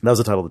 That was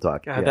the title of the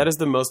talk. God, yeah. that is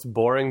the most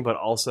boring but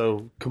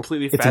also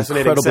completely It's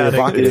fascinating incredibly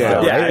sounding. evocative,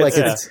 though, right? Like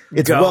it's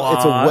Go a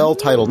on.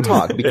 well-titled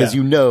talk because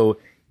you know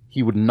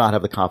he would not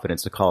have the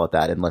confidence to call it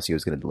that unless he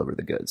was going to deliver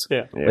the goods.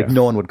 Yeah. Like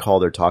no one would call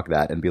their talk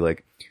that and be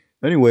like,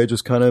 anyway,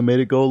 just kind of made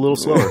it go a little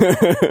slower.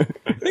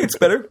 I think it's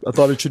better. I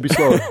thought it should be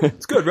slower.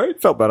 It's good, right?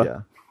 Felt better.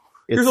 Yeah.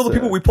 Here's all the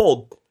people we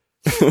polled.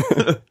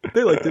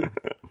 They liked it.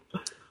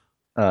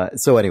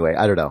 So anyway,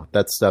 I don't know.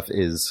 That stuff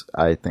is,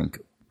 I think,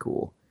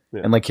 cool.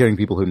 Yeah. And like hearing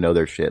people who know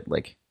their shit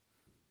like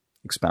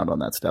expound on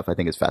that stuff, I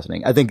think is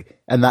fascinating. I think,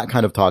 and that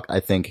kind of talk, I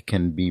think,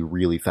 can be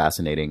really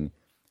fascinating,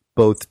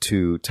 both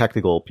to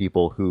technical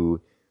people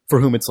for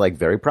whom it's like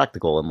very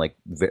practical and like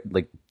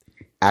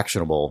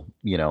actionable,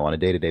 you know, on a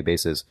day-to-day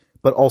basis,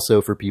 but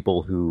also for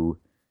people who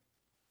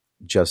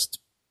just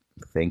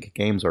think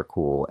games are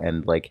cool,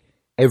 and like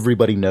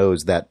everybody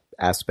knows that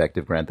aspect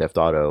of Grand Theft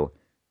Auto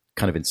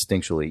kind of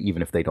instinctually,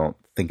 even if they don't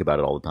think about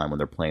it all the time when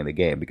they're playing the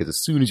game, because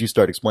as soon as you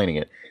start explaining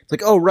it, it's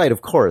like, oh right,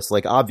 of course,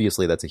 like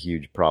obviously that's a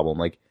huge problem.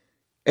 Like,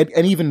 and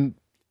even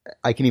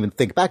I can even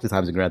think back to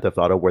times in Grand Theft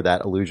Auto where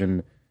that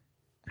illusion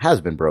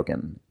has been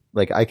broken.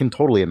 Like I can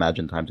totally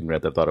imagine times in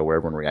Grand Theft Auto where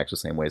everyone reacts the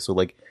same way. So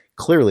like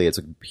clearly it's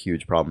a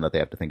huge problem that they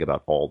have to think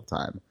about all the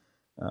time.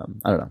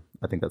 I don't know.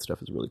 I think that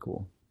stuff is really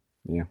cool.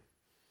 Yeah.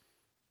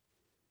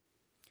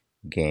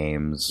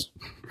 Games.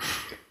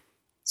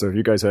 So have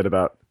you guys heard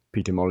about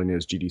Peter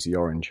Molyneux's GDC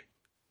Orange?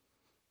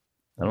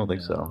 I don't think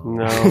so.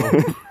 No.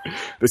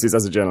 This is,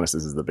 as a journalist,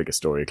 this is the biggest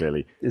story,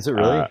 clearly. Is it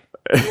really?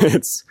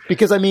 It's...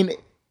 Because, I mean,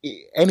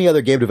 any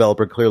other game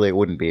developer, clearly it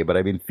wouldn't be, but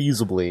I mean,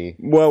 feasibly...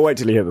 Well, wait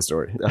till you hear the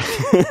story.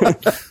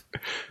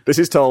 This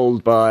is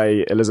told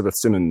by Elizabeth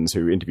Simmons,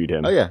 who interviewed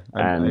him. Oh, yeah.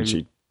 And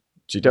she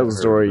tells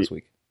the story this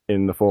week.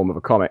 in the form of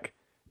a comic,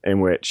 in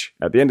which,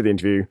 at the end of the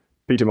interview,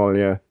 Peter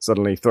Molyneux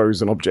suddenly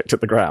throws an object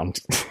at the ground.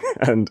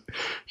 And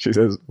she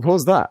says, "What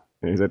was that?"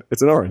 And he said,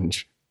 "It's an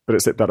orange, but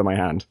it slipped out of my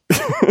hand.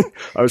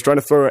 I was trying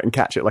to throw it and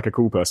catch it like a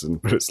cool person,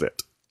 but it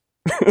slipped."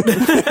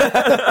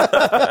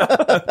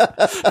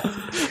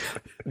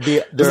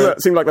 Doesn't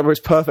that seem like the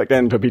most perfect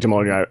end to a Peter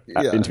Molyneux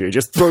interview?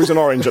 Just throws an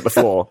orange at the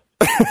floor.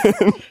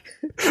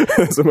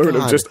 It's a moment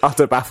of just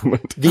utter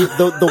bafflement.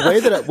 The way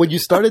that when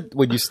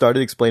you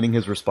started explaining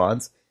his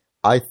response,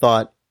 I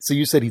thought. So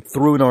you said he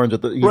threw an orange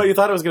at the. Right, you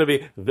thought it was going to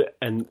be,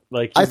 and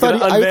like I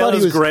thought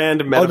he was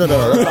grand Oh metaphor.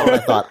 no, that's not what I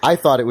thought. I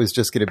thought it was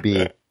just going to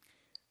be.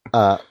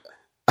 I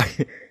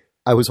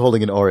was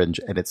holding an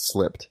orange and it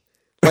slipped.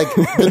 Like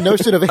the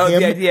notion of him the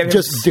idea of him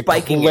just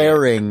spiking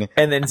declaring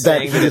and then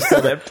saying that it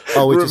slipped.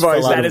 Oh, it just fell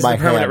out That of is my the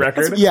permanent hand.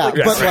 record. Yeah,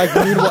 but like,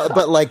 meanwhile,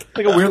 but like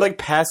Like a weird, like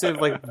passive,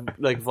 like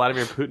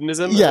Vladimir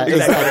Putinism. yeah,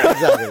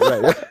 exactly,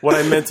 right. What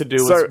I meant to do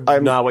was So,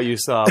 not what you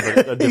saw,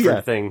 but a different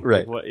Yeah, thing.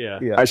 right. Like, what, yeah.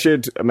 Yeah. I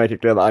should make it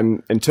clear that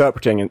I'm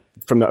interpreting it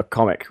from the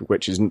comic,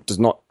 which does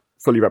not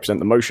fully represent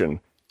the motion.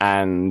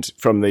 And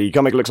from the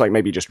comic, it looks like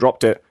maybe he just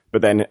dropped it.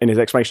 But then in his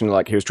explanation,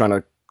 like he was trying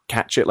to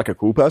catch it like a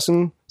cool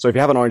person. So if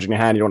you have an orange in your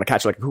hand, you want to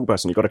catch it like a cool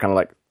person, you've got to kind of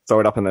like throw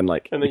it up and then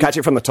like And then catch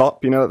it from the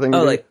top. You know that thing?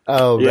 Oh, like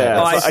Oh, right.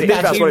 Yeah. oh, I I see.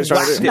 think that's what he's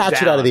trying to do.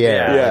 Snatch it out of the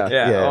air.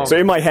 Yeah. yeah. So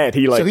in my head,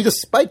 he like So he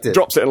just spiked it.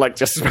 drops it and like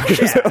just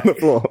smashes it on the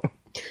floor.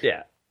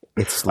 Yeah,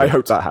 It's I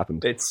hope that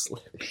happened. it's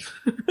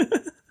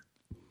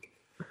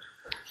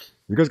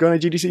You guys got any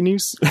GDC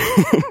news?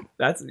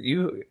 that's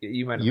you.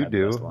 You might have You had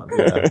do. the best one.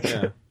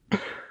 Yeah.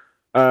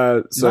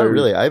 Yeah. So Not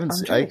really. I haven't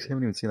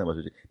even seen that much.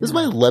 This is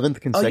my 11th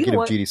consecutive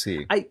what?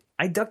 GDC.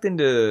 I ducked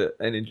into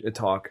a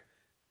talk.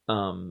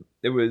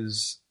 There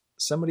was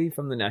somebody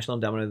from the National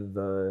Endowment of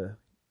the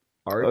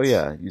Arts. Oh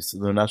yeah,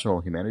 the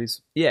National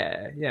Humanities.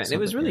 Yeah, and it was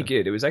Something, really yeah.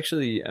 good. It was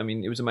actually, I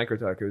mean, it was a micro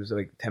talk. It was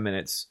like 10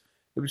 minutes.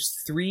 It was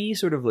 3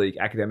 sort of like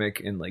academic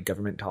and like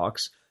government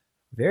talks.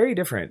 Very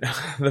different.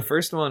 The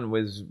first one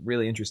was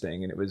really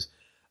interesting, and it was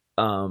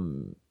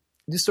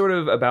just sort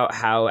of about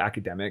how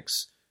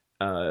academics,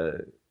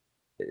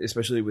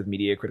 especially with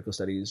media critical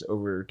studies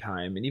over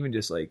time, and even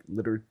just like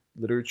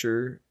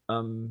literature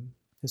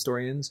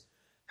historians,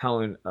 how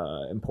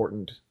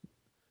important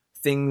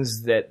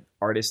things that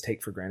artists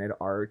take for granted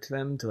are to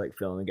them to like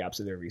fill in the gaps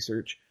of their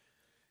research,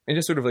 and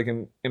just sort of like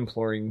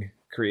imploring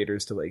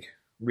creators to like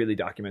really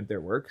document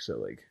their work. So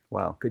like,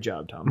 Wow. good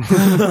job, Tom.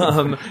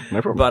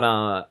 No problem. But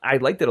I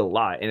liked it a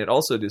lot, and it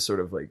also just sort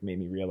of like made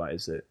me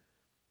realize that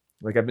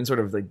like I've been sort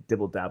of like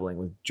dibble dabbling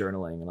with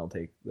journaling, and I'll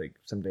take like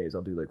some days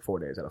I'll do like 4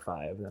 days out of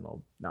 5, and then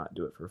I'll not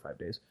do it for 5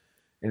 days,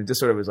 and it just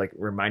sort of was like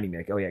reminding me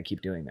like, oh yeah,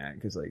 keep doing that,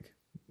 because like,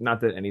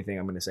 not that anything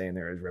I'm going to say in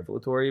there is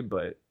revelatory,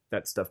 but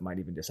that stuff might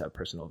even just have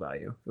personal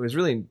value. It was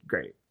really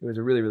great. It was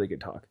a really, really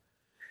good talk.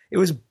 It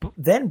was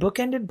then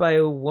bookended by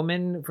a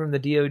woman from the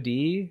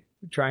DoD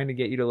trying to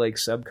get you to like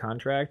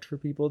subcontract for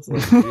people to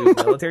like do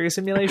military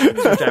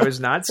simulations, which I was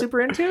not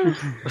super into.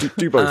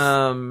 Do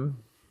both.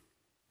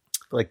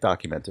 Like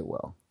document it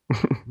well.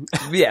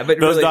 Yeah, but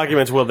Those really,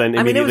 documents will then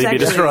I mean, it was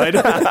immediately be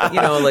actually, destroyed.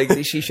 you know,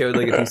 like she showed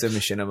like a piece of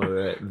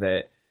machinima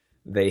that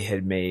they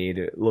had made.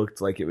 It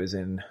looked like it was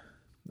in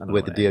I don't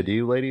With know, the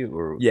DoD lady,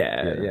 or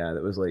yeah,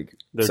 that was like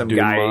Their some Dune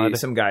guy, mod.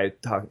 some guy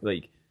talked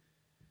like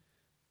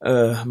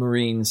a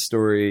Marine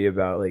story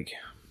about like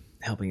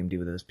helping him deal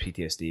with his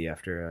PTSD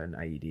after an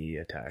IED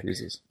attack.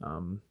 Jesus.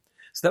 So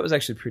that was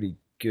actually pretty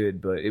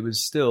good, but it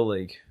was still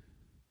like,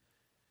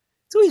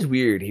 it's always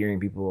weird hearing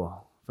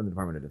people from the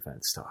Department of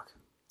Defense talk.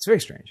 It's very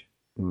strange.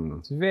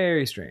 It's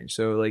very strange.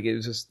 So like, it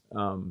was just,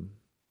 and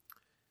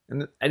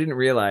I didn't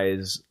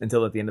realize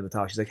until at the end of the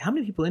talk, she's like, how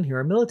many people in here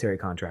are military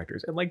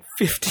contractors? And like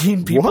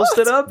 15 people What?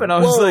 stood up, and I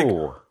was like,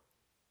 Whoa.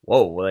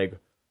 whoa, like,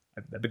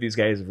 I bet these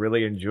guys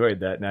really enjoyed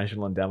that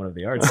National Endowment of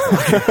the Arts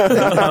talk.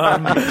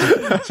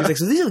 She's like,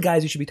 so these are the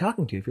guys you should be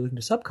talking to if you're looking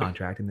to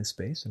subcontract in this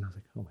space. And I was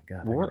like, oh my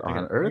God. What on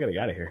I earth? gotta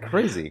get out of here.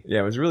 Crazy. Yeah,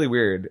 it was really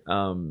weird.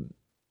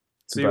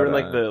 So you were in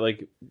like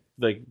the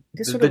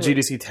Just sort the of like-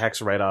 GDC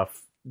tax write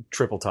off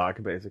triple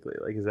talk, basically.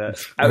 Like, is that?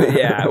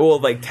 Yeah, well,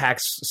 like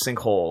tax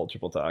sinkhole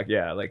triple talk.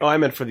 Yeah, like Oh, I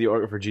meant for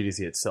for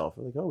GDC itself.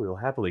 Like, oh, we will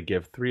happily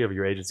give 3 of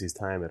your agencies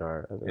time at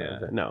our Yeah.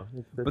 event. No,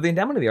 but the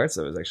Endowment of the Arts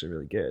though is actually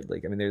really good.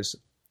 Like, I mean,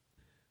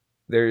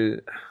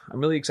 I'm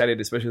really excited,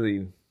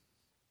 especially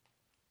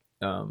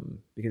because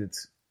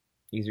it's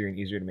easier and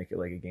easier to make it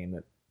like a game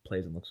that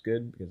plays and looks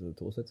good because of the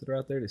tool sets that are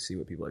out there, to see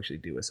what people actually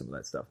do with some of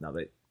that stuff now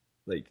that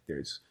like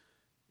there's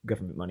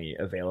government money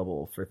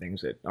available for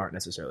things that aren't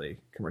necessarily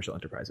commercial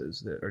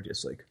enterprises that are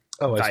just like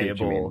Oh, I see what you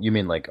valuable. mean. You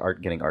mean like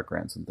getting art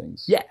grants and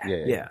things? Yeah.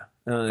 yeah.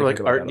 for like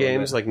art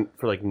games, like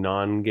for like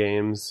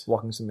non-games.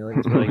 walking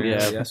simulators. Like,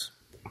 yeah. Yes.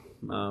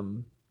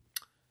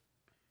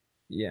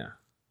 Yeah.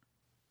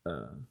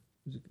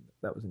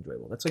 That was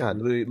enjoyable. That's like God.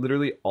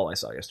 literally all I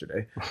saw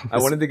yesterday. I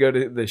wanted to go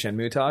to the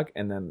Shenmue talk,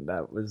 and then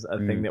that was a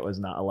thing that was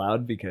not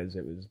allowed because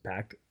it was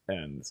packed,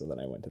 and so then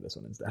I went to this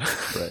one instead.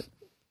 Right.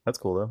 That's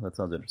cool though. That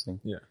sounds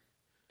interesting. Yeah.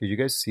 Did you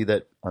guys see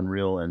that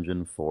Unreal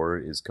Engine 4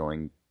 is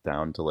going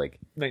down to like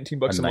 $19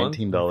 a a month,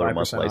 $19 a 5%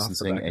 month off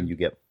licensing, the and you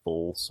get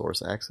full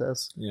source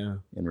access yeah,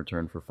 in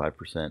return for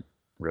 5%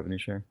 revenue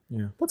share?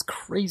 yeah. That's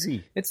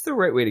crazy. It's the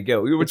right way to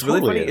go. What's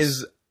totally really funny is.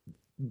 is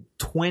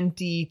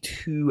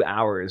 22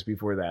 hours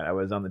before that, I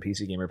was on the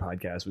PC Gamer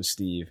podcast with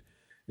Steve,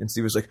 and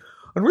Steve was like,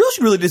 Unreal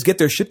should really just get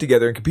their shit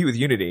together and compete with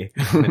Unity.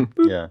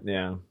 Yeah.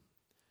 Yeah.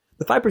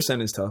 The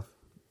 5% is tough.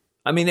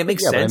 I mean, it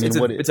makes Yeah, but I sense.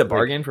 mean, It's a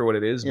bargain for what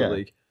it is, yeah. but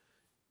like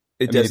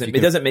it I mean, if doesn't you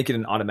can- doesn't make it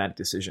an automatic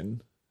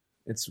decision.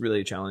 It's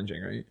really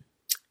challenging, right?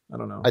 I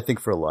don't know. I think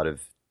for a lot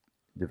of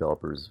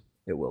developers,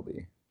 it will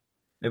be.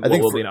 It I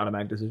think will for- be an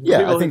automatic decision. Yeah,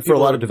 People- I think for a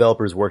people lot are- of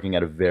developers working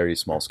at a very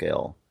small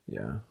scale,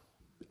 Yeah.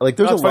 like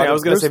there's That's a lot. funny. I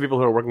was going to there's- say people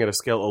who are working at a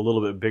scale a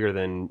little bit bigger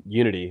than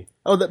Unity,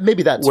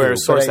 maybe that too, where but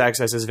source I-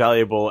 access is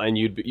valuable, and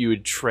you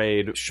would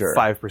trade Sure.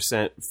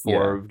 5%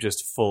 for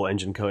just full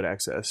engine code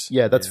access.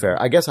 Yeah, that's Yeah.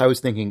 fair. I guess I was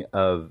thinking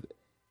of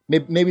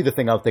maybe the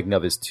thing I was thinking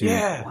of is too.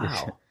 Yeah.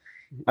 Wow.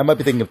 I might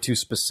be thinking of too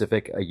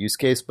specific a use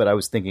case, but I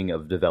was thinking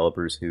of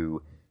developers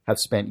who have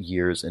spent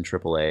years in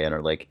AAA and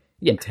are like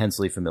Yeah.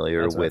 intensely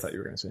familiar That's what I with thought you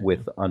were gonna say.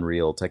 with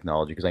Unreal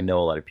technology, because I know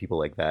a lot of people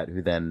like that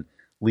who then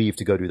leave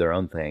to go do their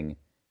own thing,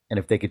 and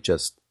if they could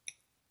just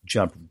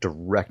jump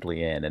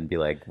directly in and be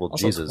like, well,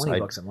 Also, Jesus,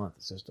 $20 a month.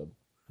 It's just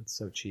it's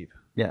so cheap.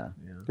 yeah,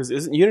 Yeah.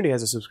 Because Unity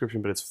has a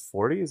subscription, but it's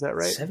 40. Is that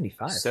right?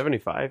 75.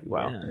 75.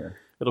 Wow. Yeah.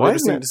 It'll Why be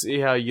interesting isn't to see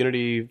how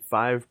Unity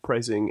 5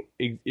 pricing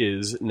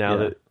is now Yeah.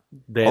 that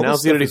they All this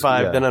announced stuff Unity is-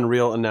 5, yeah. then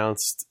Unreal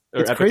announced,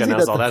 or It's Epic crazy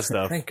announced that all the- that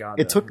stuff. Thank God.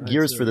 it took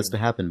years for this to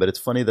happen, but it's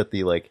funny that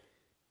the like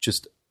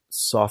just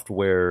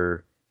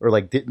software or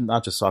like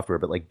not just software,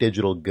 but like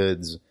digital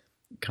goods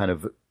kind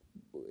of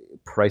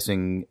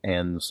pricing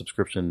and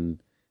subscription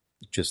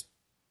just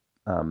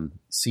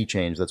sea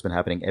change that's been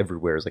happening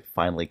everywhere is like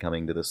finally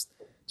coming to this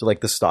to like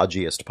the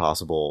stodgiest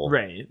possible,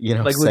 Right. You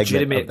know, like segment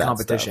legitimate of that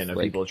competition stuff. of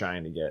Like, people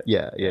trying to get.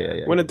 Yeah.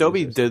 When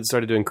Adobe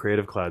started doing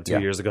Creative Cloud 2 Yeah.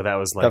 years ago, that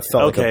was like, That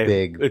felt like a okay,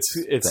 big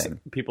it's thing.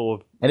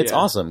 people, And it's yeah.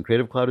 awesome.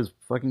 Creative Cloud is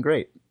fucking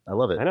great. I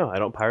love it. I know. I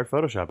don't pirate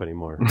Photoshop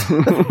anymore.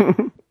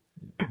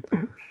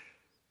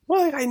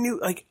 Well, like, I knew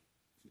like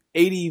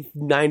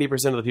 80-90%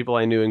 of the people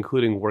I knew,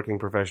 including working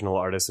professional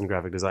artists and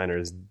graphic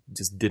designers,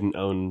 just didn't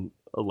own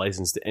a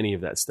license to any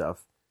of that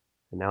stuff,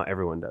 and now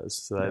everyone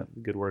does. So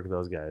that good work,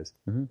 those guys.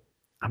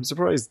 I'm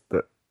surprised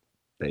that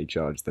they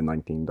charge the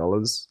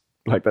 $19.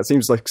 Like that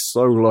seems like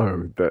so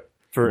low that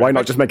why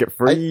not just make it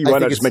free? I Why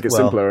think not just make it it's-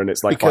 simpler and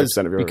it's like 5%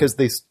 of your because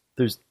there's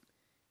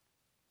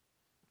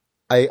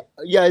I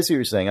see what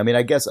you're saying. I mean,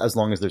 I guess as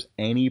long as there's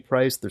any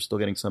price, they're still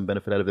getting some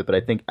benefit out of it. But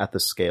I think at the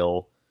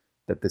scale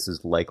that this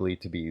is likely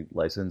to be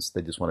licensed,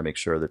 they just want to make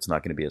sure that it's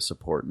not going to be a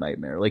support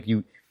nightmare. Like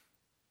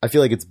I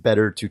feel like it's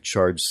better to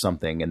charge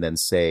something and then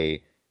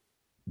say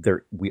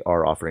we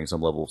are offering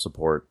some level of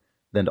support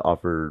than to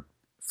offer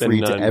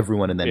free to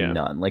everyone and then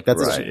none. Like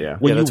that's Right, yeah.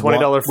 when the you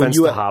 $20 fence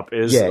to hop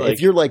is like,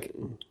 if you're like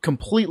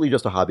completely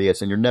just a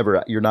hobbyist and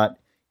you're not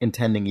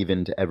intending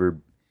even to ever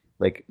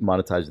like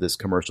monetize this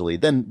commercially,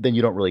 then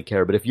you don't really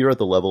care. But if you're at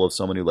the level of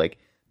someone who like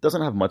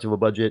doesn't have much of a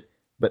budget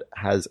but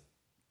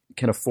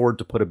can afford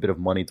to put a bit of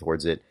money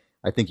towards it,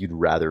 I think you'd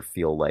rather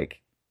feel like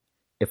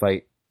if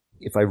I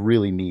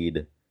really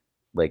need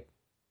like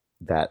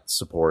that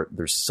support,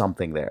 there's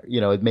something there. You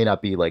know, it may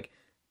not be like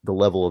the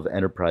level of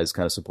enterprise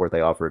kind of support they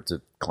offer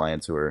to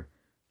clients who are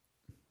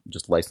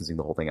just licensing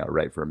the whole thing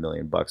outright for $1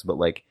 million, but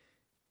like,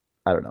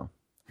 I don't know.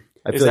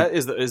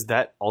 Is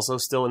that also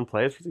still in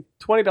play?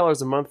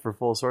 $20 a month for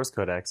full source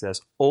code access,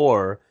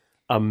 or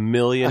 $1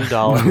 million?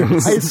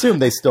 I assume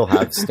they still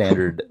have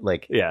standard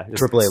like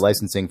just AAA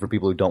licensing for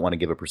people who don't want to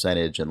give a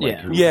percentage and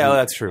like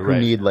that's true. who Right?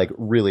 need like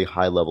really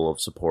high level of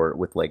support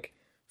with like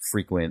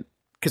frequent.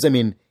 Because I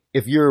mean,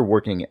 if you're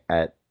working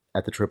at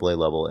the AAA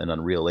level in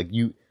Unreal, like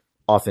you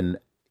often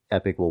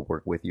Epic will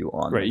work with you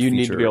on right. like, You need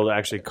to feature be able to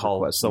actually call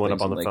requests and someone up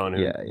things on the like- phone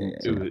yeah.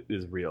 who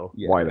is real.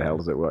 Yeah, Why the hell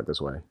does it work this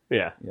way?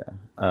 Yeah.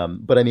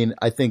 But I mean,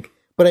 I think,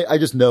 but I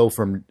just know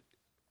from,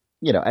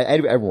 you know,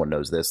 everyone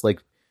knows this, like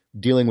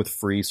dealing with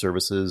free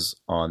services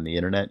on the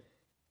internet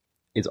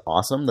is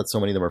awesome that so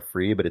many of them are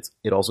free, but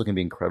it also can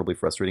be incredibly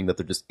frustrating that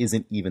there just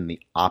isn't even the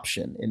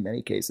option in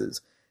many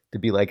cases to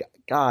be like,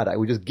 God, I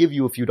would just give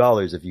you a few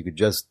dollars if you could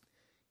just,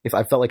 if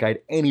I felt like I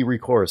had any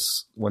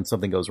recourse when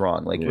something goes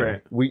wrong. Like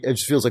Right. it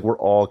just feels like we're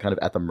all kind of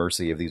at the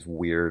mercy of these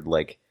weird,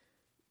 like,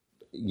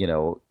 you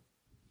know,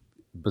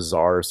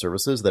 bizarre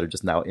services that are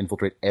just now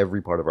infiltrate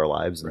every part of our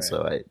lives. And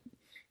so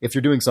if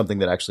you're doing something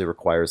that actually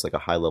requires like a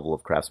high level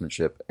of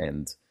craftsmanship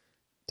and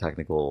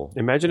technical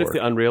Imagine if work.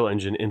 the Unreal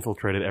Engine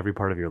infiltrated every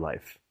part of your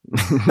life.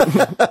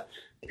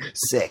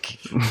 Sick.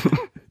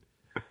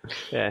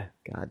 Yeah.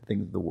 God,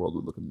 the world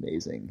would look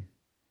amazing.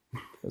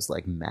 It's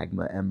like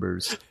magma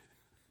embers.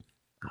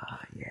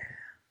 Yeah.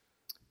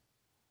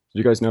 Did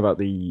you guys know about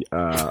the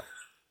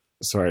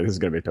sorry, this is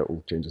going to be a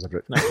total change of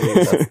subject.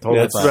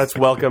 That's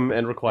welcome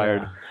and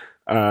required.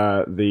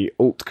 The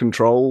Alt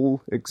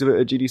Control exhibit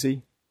at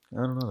GDC. I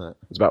don't know that.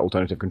 It's about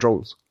alternative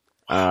controls.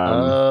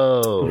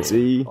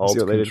 See alt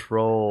what they did?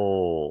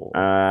 control.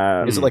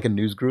 Um, Is it like a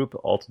news group?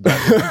 Alt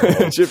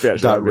it should be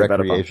actually dot that'd be a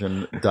better fun.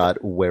 recreation dot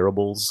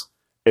wearables.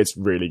 It's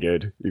really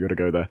good. You got to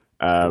go there.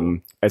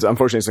 It's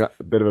unfortunately it's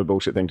a bit of a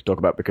bullshit thing to talk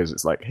about because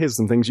it's like here's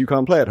some things you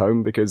can't play at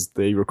home because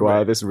they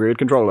require this weird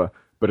controller.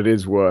 But it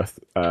is worth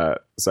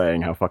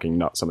saying how fucking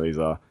nuts some of these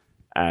are.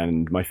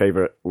 And my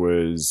favorite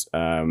was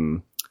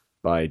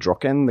by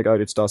Droken, the guy who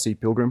did Starseed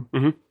Pilgrim.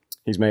 Mhm.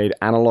 He's made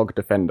Analog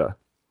Defender.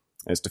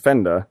 As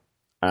Defender,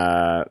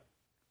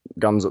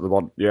 guns at the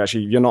bottom.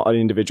 You're not an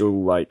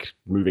individual like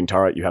moving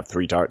turret. You have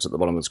 3 turrets at the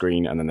bottom of the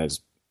screen, and then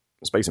there's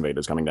Space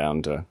Invaders coming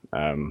down to.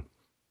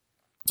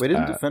 Wait,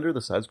 isn't Defender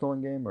the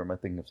side-scrolling game, or am I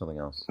thinking of something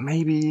else?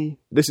 Maybe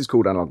this is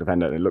called Analog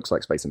Defender, and it looks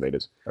like Space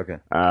Invaders. Okay.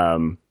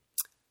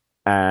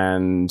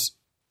 And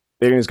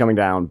the alien is coming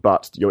down,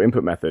 but your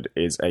input method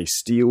is a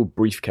steel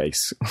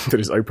briefcase that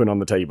is open on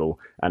the table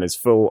and is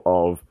full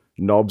of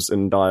knobs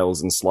and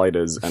dials and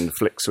sliders and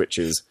flick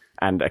switches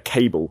and a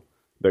cable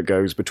that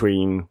goes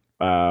between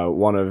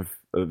one of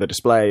the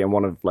display and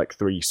one of like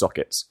 3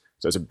 sockets.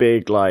 So it's a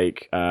big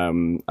like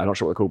I'm not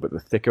sure what they're called, but the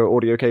thicker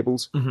audio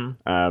cables.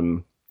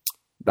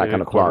 That Maybe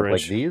kind a of plug, quarter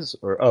Like inch. these,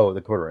 or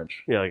the quarter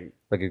inch, Yeah,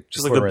 like a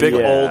just like the quarter big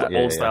inch.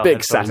 old style big headphone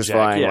jack.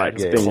 satisfying Yeah, like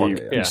just thing plug you,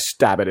 it. you Yeah.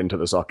 stab it into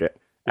the socket,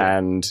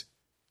 and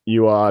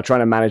you are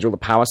trying to manage all the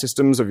power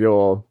systems of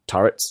your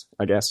turrets,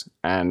 I guess.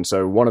 And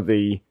so one of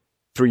the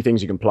 3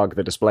 things you can plug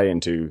the display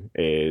into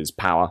is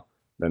power,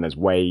 then there's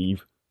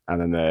wave,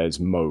 and then there's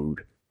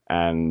mode.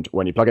 And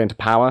when you plug it into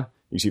power,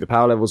 you see the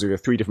power levels of your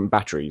 3 different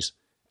batteries,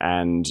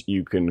 and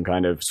you can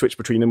kind of switch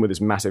between them with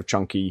this massive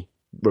chunky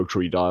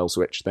rotary dial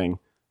switch thing.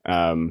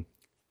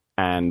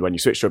 And when you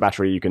switch to a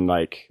battery, you can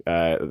like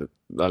a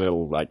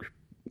little like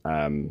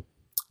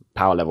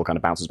power level kind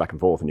of bounces back and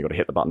forth, and you've got to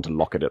hit the button to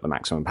lock it at the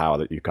maximum power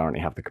that you currently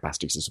have the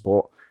capacity to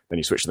support. Then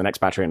you switch to the next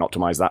battery and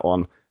optimize that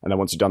one. And then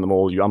once you've done them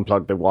all, you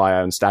unplug the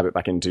wire and stab it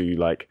back into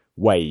like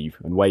wave,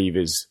 and wave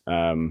is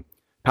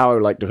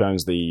power like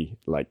determines the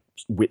like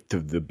width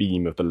of the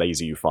beam of the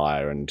laser you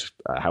fire and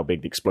how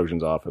big the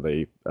explosions are for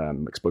the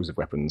explosive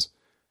weapons.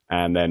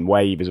 And then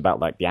wave is about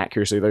like the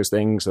accuracy of those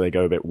things, so they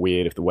go a bit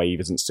weird if the wave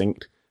isn't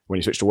synced. When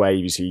you switch to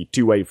wave, you see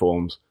two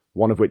waveforms,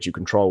 one of which you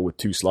control with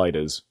two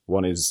sliders.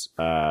 One is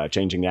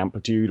changing the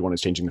amplitude, one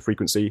is changing the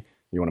frequency.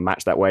 You want to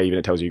match that wave, and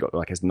it tells you got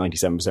like a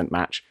 97%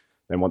 match.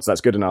 Then once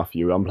that's good enough,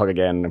 you unplug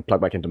again and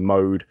plug back into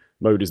mode.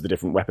 Mode is the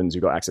different weapons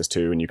you've got access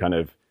to, and you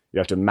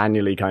have to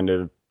manually kind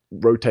of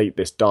rotate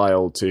this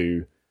dial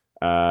to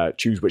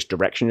choose which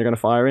direction you're going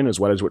to fire in, as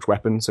well as which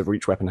weapon. So for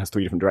each weapon has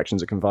 3 different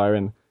directions it can fire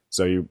in.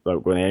 So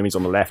when the enemy's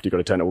on the left, you've got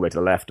to turn it all the way to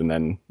the left and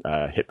then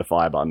hit the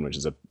fire button, which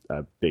is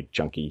a big,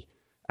 chunky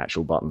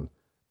actual button.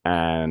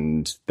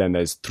 And then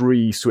there's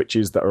 3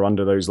 switches that are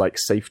under those like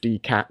safety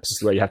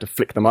caps where you have to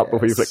flick them up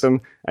before you flick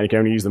them, and you can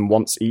only use them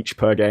once each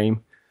per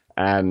game.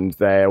 And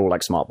they're all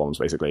like smart bombs,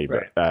 basically,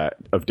 but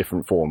of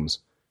different forms.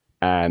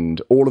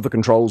 And all of the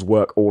controls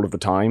work all of the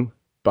time.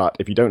 But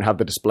if you don't have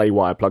the display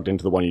wire plugged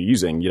into the one you're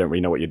using, you don't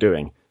really know what you're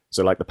doing.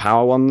 So like the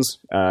power ones,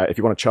 if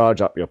you want to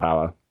charge up your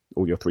power,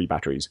 all your 3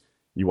 batteries,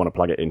 you want to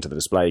plug it into the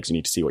display because you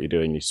need to see what you're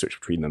doing. You need to switch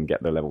between them,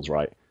 get the levels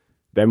right.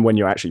 Then when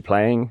you're actually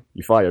playing,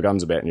 you fire your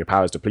guns a bit and your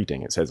power's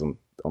depleting. It says on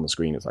the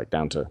screen it's like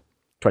down to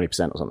 20%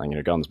 or something, and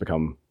your guns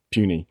become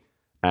puny.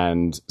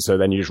 And so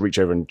then you just reach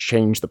over and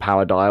change the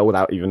power dial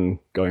without even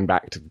going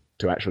back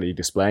to actually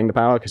displaying the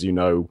power, because you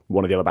know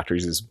one of the other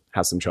batteries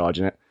has some charge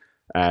in it.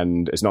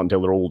 And it's not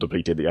until they're all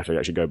depleted that you have to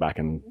actually go back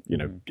and,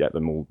 get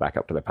them all back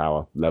up to their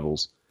power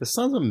levels. This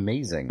sounds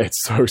amazing.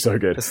 It's so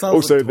good. This sounds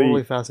also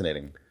totally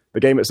fascinating. The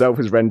game itself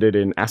is rendered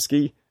in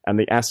ASCII, and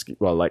the ASCII,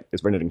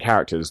 it's rendered in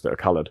characters that are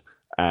colored,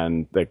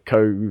 and the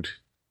code,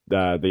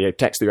 the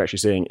text that you're actually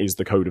seeing is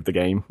the code of the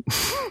game,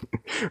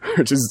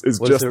 which is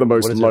just the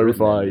most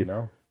lo-fi,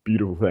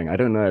 beautiful thing. I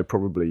don't know,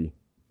 probably,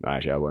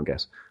 actually I won't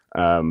guess.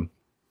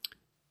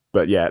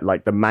 But yeah,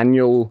 like the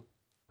manual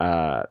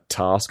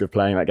task of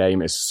playing that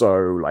game is so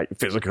like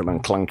physical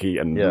and clunky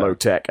and low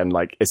tech, and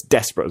like it's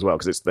desperate as well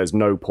because there's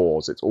no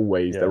pause. It's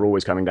always they're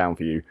always coming down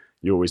for you.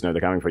 You always know they're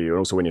coming for you. And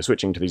also when you're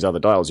switching to these other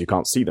dials, you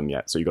can't see them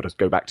yet, so you've got to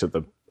go back to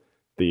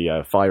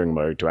the firing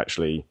mode to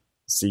actually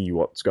see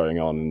what's going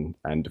on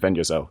and defend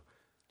yourself.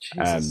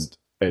 Jesus.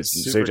 And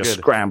it's so you're just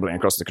scrambling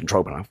across the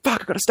control panel.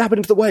 Fuck, I've got to stab it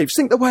into the wave.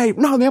 Sink the wave.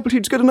 No, the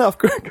amplitude's good enough.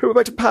 Go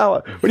back to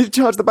power. We need to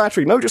charge the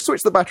battery. No, just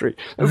switch the battery.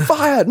 And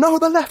fire. No,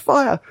 the left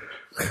fire.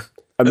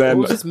 And then,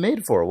 what was this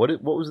made for? What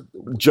was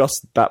it?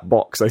 Just that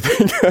box, I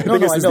think. I think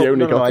this is the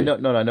only copy.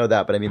 I know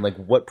that, but I mean, like,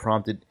 what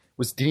prompted?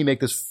 Did he make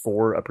this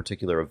for a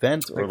particular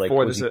event, or like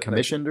was he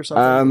commissioned or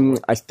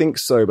something? I think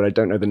so, but I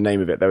don't know the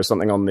name of it. There was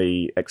something on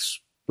the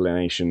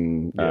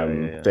explanation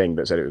thing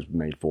that said it was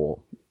made for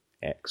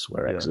X,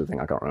 where X is a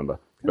thing I can't remember.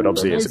 But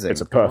obviously,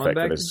 it's a perfect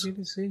for this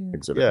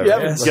exhibit.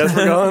 Yeah, guess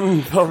we're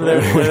going over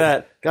there for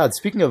that. God,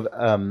 speaking of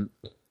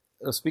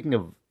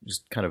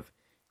just kind of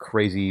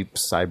crazy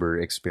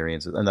cyber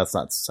experiences, and that's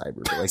not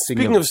cyber, but like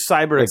speaking of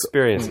cyber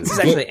experiences, this is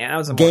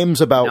actually games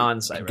about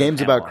non-cyber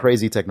games about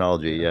crazy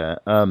technology. Yeah.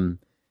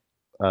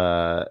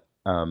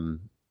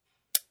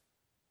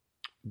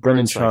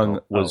 Brendan Chung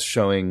was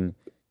showing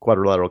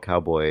Quadrilateral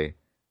Cowboy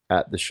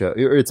at the show.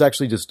 It's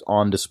actually just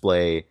on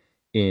display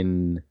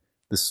in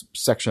this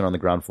section on the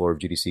ground floor of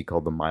GDC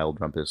called the Mild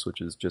Rumpus, which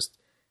is just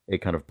a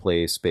kind of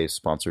play space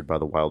sponsored by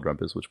the Wild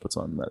Rumpus, which puts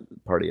on that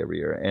party every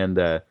year. And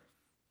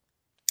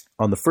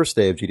on the first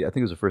day of GDC, I think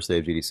it was the first day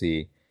of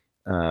GDC,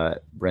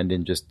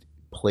 Brendan just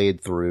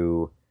played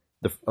through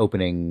the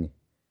opening.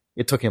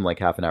 It took him like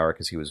half an hour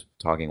because he was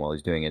talking while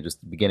he's doing it, just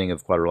the beginning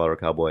of Quadrilateral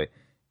Cowboy,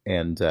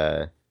 and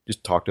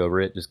just talked over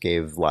it, just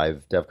gave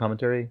live dev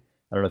commentary.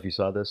 I don't know if you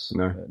saw this.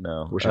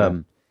 No.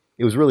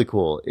 It was really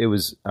cool. It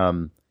was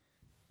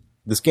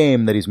this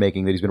game that he's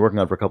making, that he's been working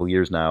on for a couple of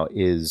years now,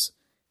 is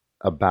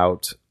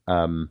about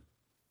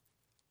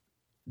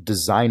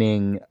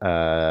designing...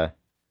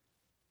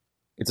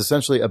 it's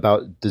essentially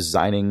about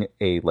designing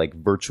a like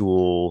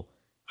virtual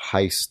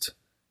heist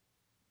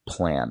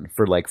plan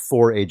for like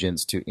 4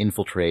 agents to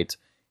infiltrate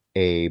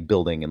a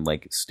building and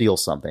like steal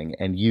something,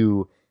 and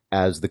you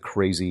as the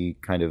crazy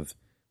kind of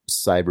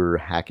cyber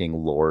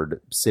hacking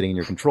lord sitting in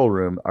your control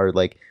room are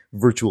like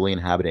virtually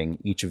inhabiting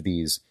each of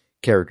these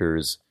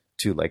characters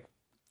to like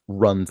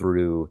run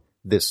through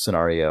this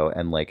scenario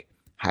and like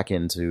hack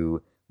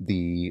into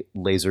the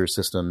laser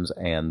systems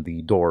and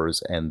the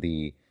doors and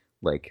the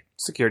like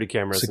security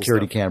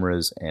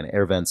cameras and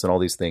air vents and all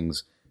these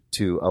things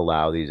to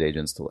allow these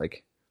agents to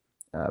like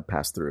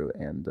pass through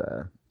and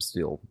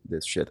steal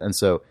this shit. And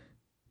so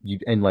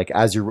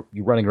as you're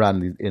running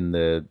around in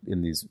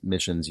these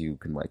missions, you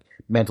can like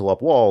mantle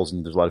up walls,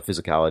 and there's a lot of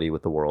physicality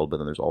with the world. But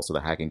then there's also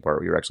the hacking part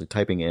where you're actually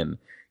typing in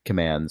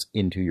commands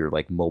into your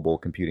like mobile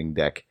computing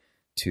deck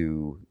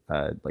to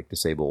like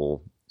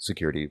disable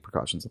security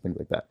precautions and things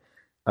like that.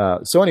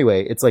 So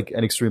anyway, it's like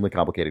an extremely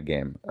complicated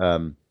game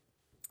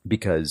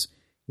because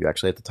you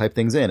actually have to type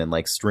things in and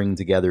like string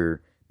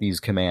together these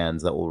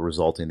commands that will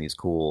result in these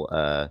cool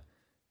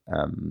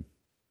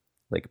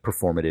like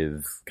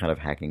performative kind of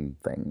hacking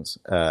things.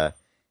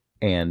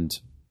 and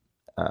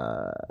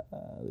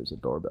there's a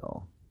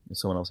doorbell. Is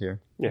someone else here?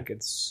 I think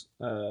it's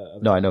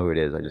No, I know who it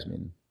is. I just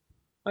mean.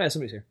 oh yeah,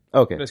 somebody's here.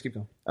 Okay. Let's keep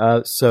going.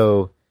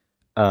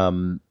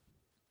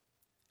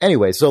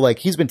 Anyway, so like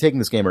he's been taking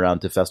this game around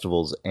to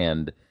festivals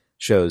and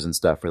shows and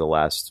stuff for the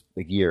last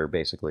like year,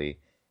 basically,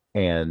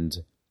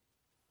 and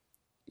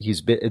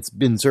it's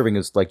been serving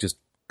as like just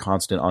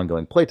constant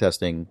ongoing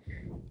playtesting,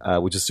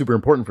 which is super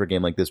important for a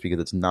game like this because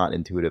it's not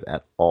intuitive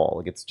at all.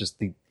 Like it's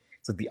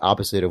like the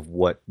opposite of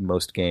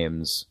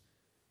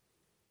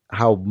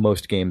how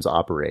most games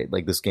operate.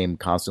 Like this game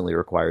constantly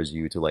requires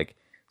you to like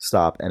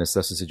stop and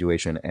assess the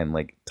situation and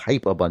like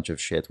type a bunch of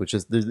shit, which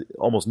is there's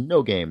almost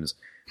no games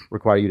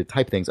require you to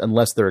type things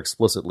unless they're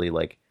explicitly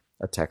like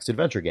a text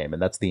adventure game,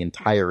 and that's the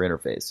entire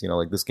interface. You know,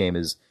 like this game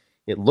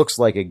it looks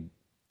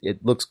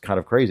kind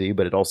of crazy,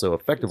 but it also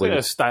effectively it's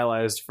like a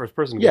stylized first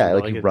person game. Yeah,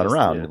 like you run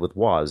around with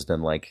WASD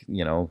and like,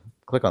 you know,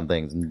 click on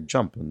things and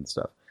jump and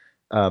stuff.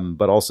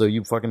 But also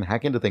you fucking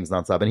hack into things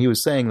nonstop. And he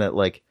was saying that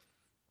like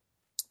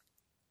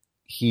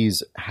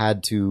he's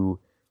had to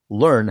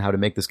learn how to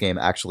make this game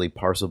actually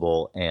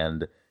parsable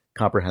and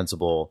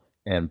comprehensible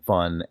and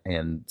fun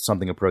and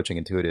something approaching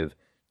intuitive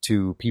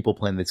to people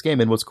playing this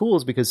game. And what's cool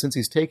is because since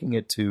he's taking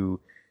it to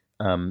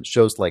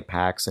shows like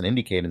PAX and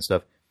Indiecade and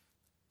stuff,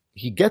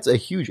 he gets a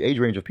huge age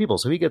range of people.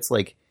 So he gets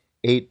like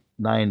 8,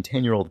 9,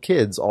 10-year-old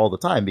kids all the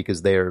time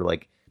because they're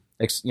like,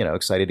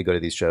 excited to go to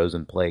these shows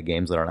and play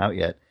games that aren't out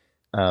yet.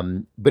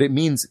 But it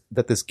means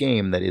that this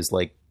game that is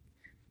like,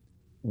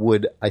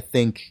 would, I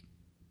think,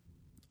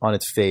 on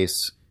its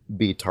face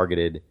be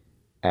targeted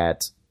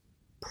at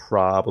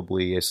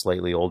probably a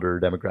slightly older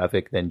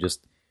demographic than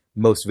just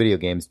most video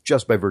games,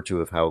 just by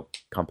virtue of how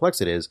complex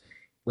it is.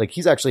 Like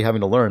he's actually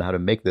having to learn how to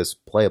make this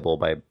playable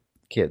by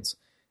kids,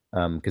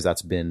 because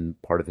that's been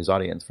part of his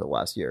audience for the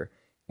last year,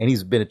 and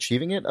he's been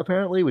achieving it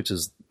apparently, which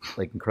is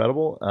like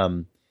incredible.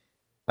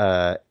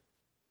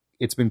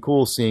 It's been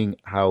cool seeing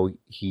how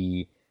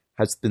he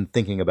has been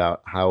thinking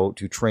about how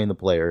to train the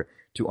player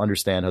to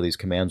understand how these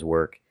commands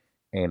work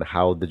and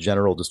how the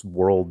general just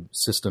world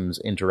systems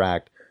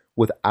interact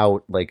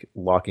without like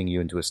locking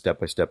you into a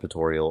step-by-step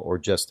tutorial or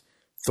just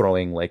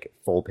throwing like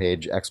full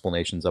page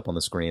explanations up on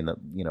the screen that,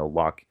 you know,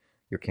 lock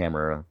your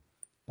camera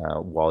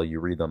while you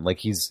read them.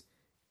 Like it's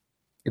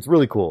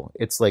really cool.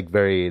 It's like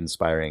very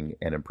inspiring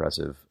and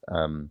impressive.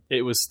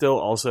 It was still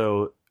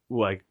also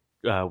like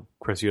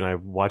Chris, you and I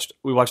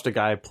watched a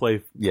guy play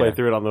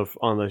through it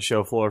on the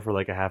show floor for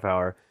like a half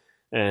hour,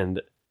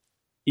 and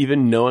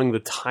even knowing the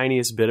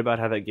tiniest bit about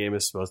how that game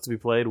is supposed to be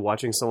played,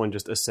 watching someone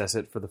just assess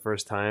it for the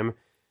first time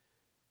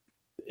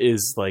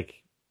is like,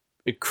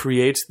 it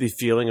creates the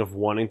feeling of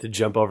wanting to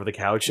jump over the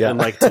couch and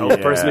like tell the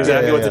person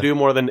exactly what to do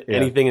more than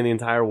anything in the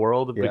entire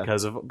world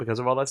because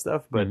of all that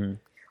stuff. But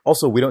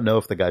also, we don't know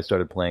if the guy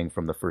started playing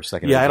from the first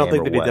second. Yeah, I don't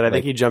think that he did. I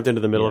think he jumped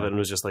into the middle of it and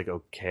was just like,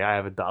 "Okay, I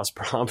have a DOS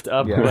prompt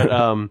up." Yeah.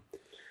 But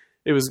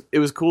it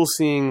was cool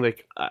seeing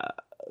like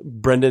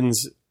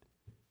Brendan's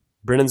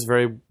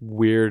very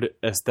weird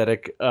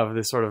aesthetic of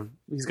this sort of.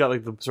 He's got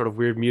like the sort of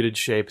weird muted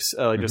shapes,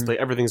 just like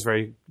everything's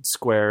very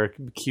square,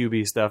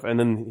 cubey stuff, and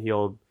then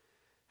he'll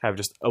have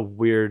just a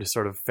weird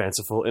sort of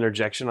fanciful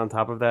interjection on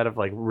top of that of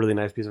like really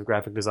nice piece of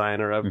graphic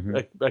design or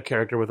a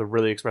character with a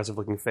really expressive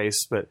looking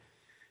face. But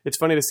it's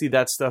funny to see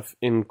that stuff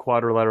in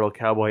Quadrilateral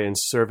Cowboy in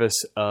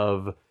service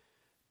of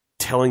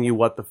telling you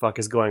what the fuck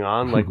is going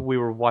on. Like we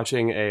were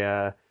watching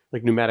a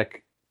like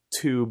pneumatic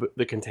tube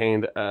that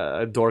contained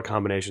a door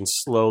combination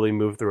slowly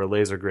move through a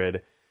laser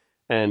grid.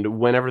 And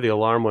whenever the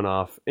alarm went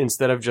off,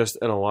 instead of just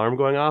an alarm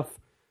going off,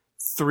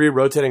 3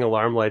 rotating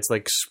alarm lights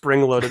like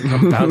spring loaded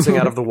come bouncing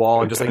out of the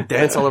wall and just like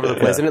dance all over the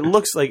place. And it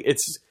looks like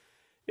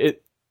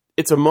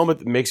it's a moment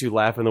that makes you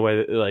laugh in the way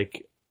that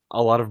like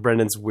a lot of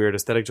Brendan's weird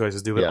aesthetic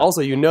choices do. But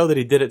also you know that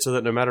he did it so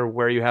that no matter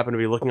where you happen to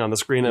be looking on the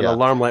screen, an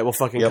alarm light will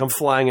fucking come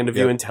flying into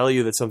view and tell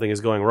you that something is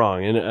going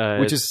wrong.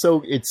 And which is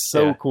so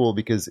cool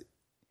because,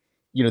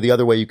 you know, the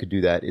other way you could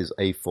do that is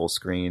a full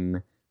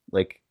screen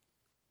like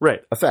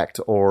effect,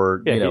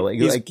 or you know,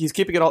 he's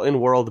keeping it all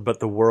in world, but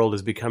the world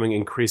is becoming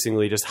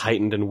increasingly just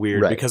heightened and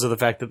weird because of the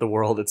fact that the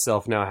world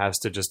itself now has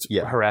to just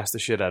harass the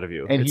shit out of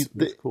you. And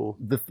it's cool.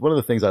 One of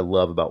the things I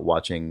love about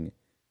watching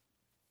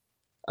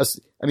us,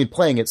 I mean,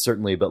 playing it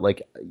certainly, but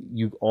like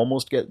you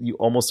almost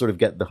sort of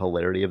get the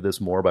hilarity of this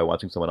more by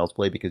watching someone else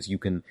play, because you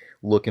can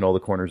look in all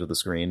the corners of the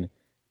screen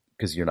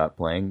because you're not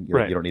playing.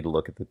 You don't need to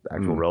look at the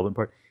actual relevant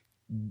part.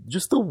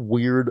 Just the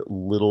weird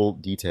little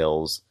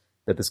details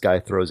that this guy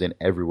throws in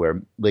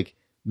everywhere, like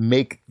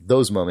make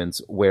those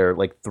moments where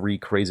like 3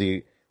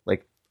 crazy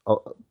like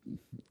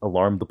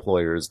alarm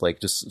deployers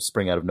like just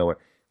spring out of nowhere,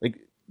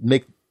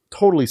 like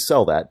totally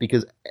sell that,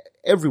 because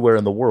everywhere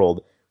in the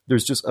world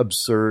there's just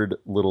absurd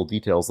little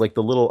details. Like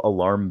the little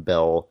alarm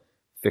bell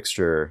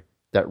fixture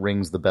that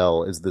rings the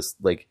bell is this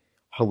like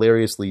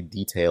hilariously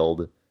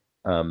detailed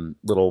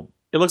little.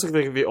 It looks like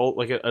they could be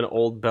an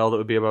old bell that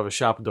would be above a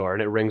shop door,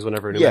 and it rings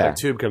whenever a pneumatic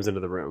tube comes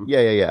into the room.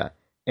 Yeah.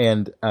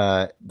 And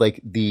like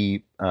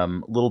the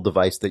little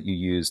device that you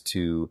use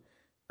to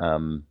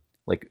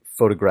like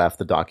photograph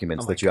the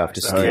documents that you have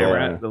to gosh, steal.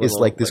 yeah. It's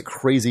like this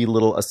crazy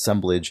little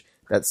assemblage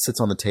that sits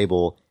on the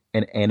table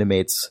and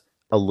animates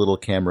a little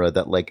camera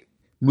that like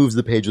moves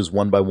the pages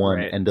one by one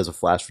Right. and does a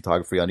flash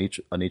photography on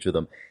each of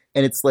them.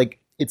 And it's like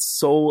it's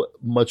so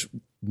much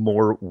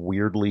more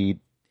weirdly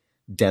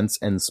dense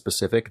and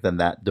specific than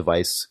that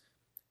device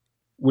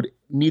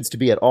needs to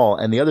be at all.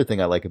 And the other thing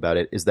I like about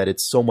it is that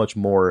it's so much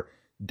more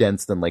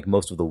dense than like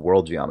most of the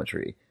world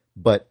geometry.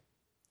 But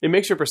It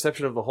makes your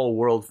perception of the whole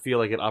world feel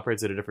like it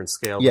operates at a different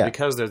scale. Yeah.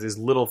 Because there's these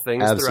little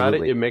things throughout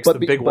Absolutely. it makes But the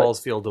be- big but- walls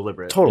feel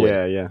deliberate. totally.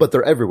 Yeah. But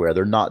they're everywhere.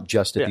 They're not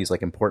just at Yeah. these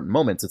like important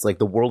moments. It's like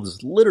the world is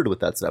littered with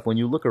that stuff. When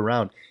you look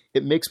around,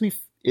 it makes me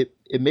it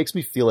makes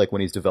me feel like when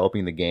he's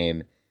developing the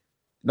game,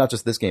 not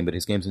just this game, but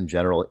his games in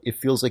general, it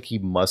feels like he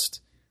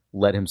must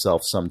let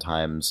himself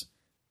sometimes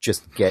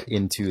just get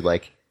into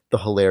like the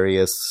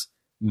hilarious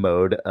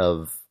mode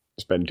of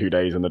Spend 2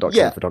 days in the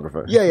document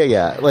photographer.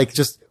 yeah. Like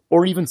just,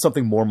 or even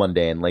something more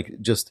mundane, like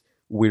just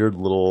weird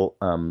little,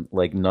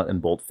 like nut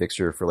and bolt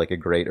fixture for like a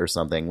grate or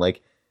something.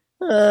 Like,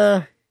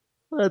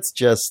 let's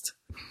just,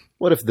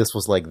 what if this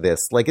was like this?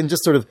 Like, and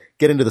just sort of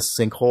get into the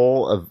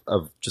sinkhole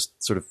of just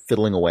sort of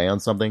fiddling away on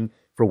something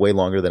for way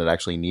longer than it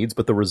actually needs.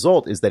 But the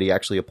result is that he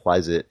actually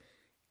applies it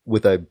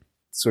with a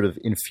sort of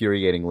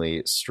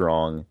infuriatingly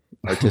strong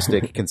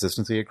artistic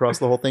consistency across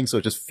the whole thing. So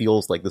it just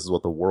feels like this is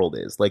what the world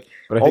is. Like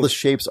But I all think- the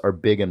shapes are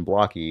big and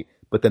blocky,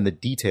 but then the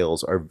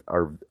details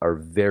are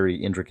very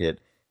intricate.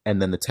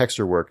 And then the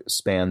texture work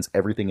spans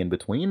everything in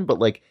between, but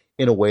like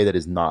in a way that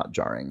is not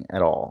jarring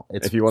at all.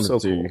 It's If you wanted so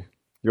to, cool.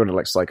 you want to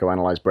like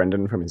psychoanalyze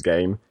Brendan from his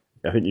game,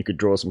 I think you could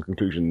draw some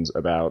conclusions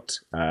about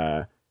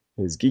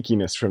his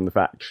geekiness from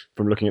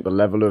looking at the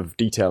level of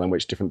detail in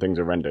which different things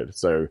are rendered.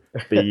 So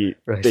the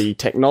Right. the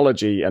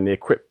technology and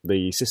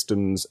the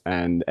systems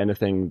and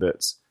anything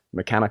that's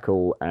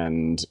mechanical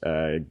and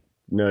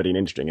nerdy and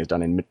interesting is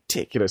done in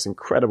meticulous,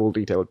 incredible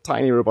detail,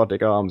 tiny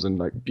robotic arms and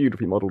like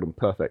beautifully modeled and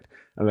perfect.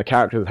 And the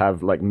characters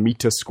have like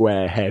meter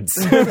square heads.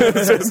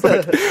 It's just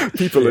like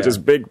people are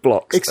just big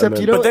blocks. Except, And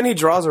then- you know, But then he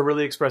draws a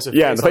really expressive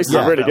Yeah, face the faces on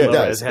are top really of good.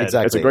 that He his does, head.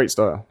 exactly. it's a great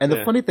style. And the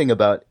Yeah. funny thing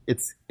about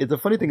the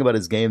funny thing about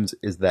his games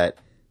is that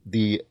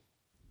the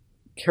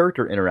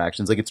character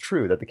interactions, like it's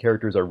true that the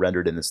characters are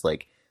rendered in this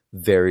like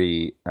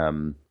very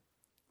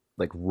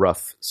like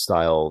rough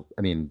style.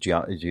 I mean,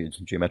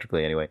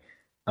 geometrically anyway.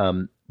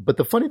 But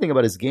the funny thing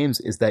about his games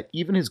is that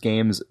even his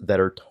games that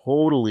are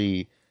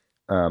totally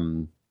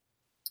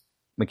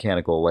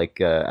mechanical, like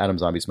Atom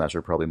Zombie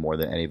Smasher, probably more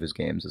than any of his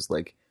games, is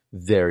like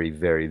very,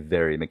 very,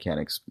 very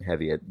mechanics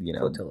heavy. At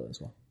Flotilla as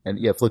well. and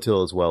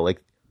Flotilla as well.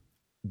 Like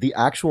the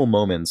actual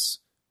moments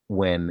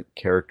when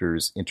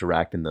characters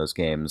interact in those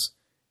games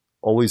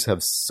always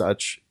have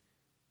such,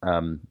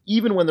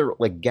 even when they're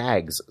like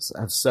gags,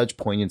 have such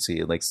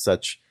poignancy, like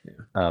such,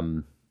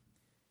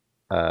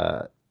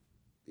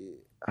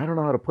 I don't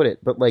know how to put it,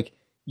 but like,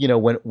 you know,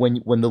 when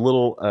the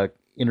little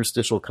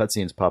interstitial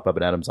cutscenes pop up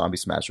in Atom Zombie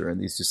Smasher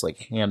and these just like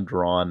hand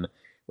drawn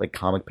like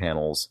comic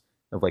panels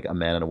of like a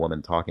man and a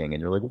woman talking,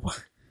 and you're like,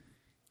 what?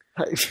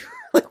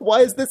 Like,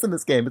 why is this in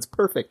this game? It's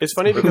perfect. It's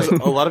funny because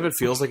a lot of it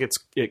feels like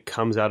it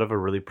comes out of a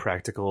really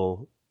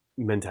practical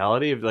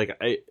mentality. Of like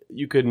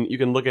you can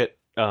look at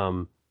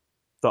the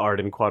art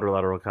in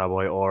Quadrilateral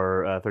Cowboy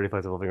or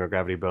 35 Double Finger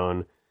Gravity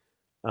Bone,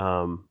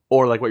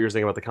 or like what you're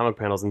saying about the comic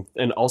panels,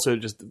 and also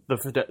just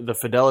the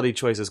fidelity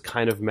choices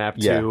kind of map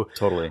to.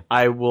 Totally.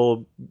 I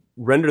will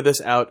render this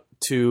out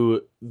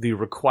to the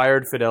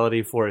required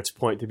fidelity for its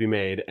point to be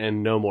made,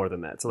 and no more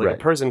than that. So, like Right. a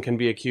person can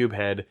be a cube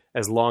head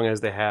as long as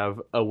they have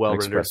a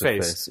well-rendered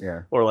Expressive face.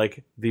 Yeah. Or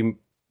like the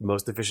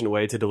most efficient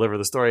way to deliver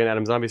the story in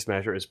Atom Zombie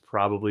Smasher is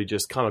probably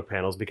just comic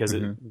panels because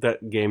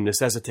that game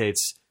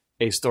necessitates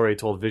a story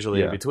told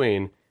visually in Yeah.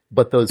 between.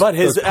 But those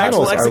His those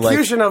actual panels are, like,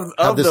 execution have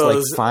of this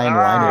those like fine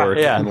line work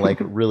yeah. and like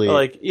really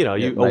like you know,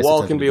 yeah, a nice wall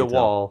attention can to be a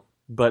detail. wall,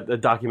 but a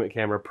document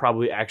camera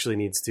probably actually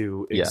needs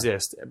to Yeah.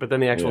 exist. But then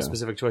the actual Yeah.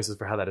 specific choices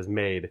for how that is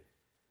made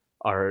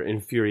are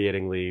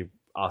infuriatingly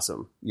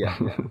awesome. yeah.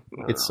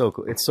 It's so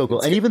cool. It's so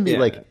cool. And even the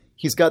like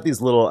he's got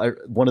these little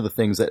one of the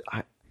things that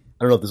I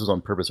don't know if this was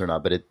on purpose or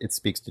not, but it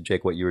speaks to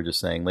Jake what you were just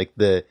saying. Like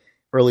the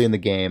early in the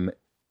game,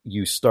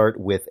 you start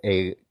with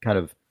a kind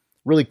of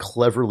really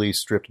cleverly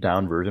stripped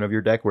down version of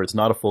your deck where it's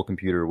not a full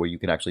computer where you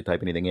can actually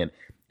type anything in.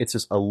 It's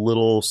just a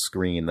little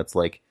screen that's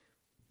like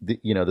the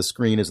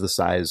screen is the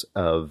size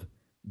of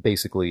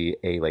basically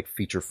a like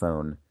feature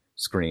phone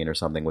screen or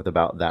something with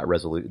about that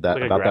Like a about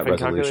that graphing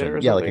calculator resolution. or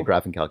Yeah, like a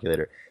something? graphing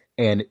calculator.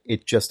 And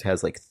it just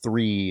has like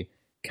 3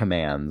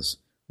 commands,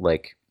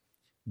 like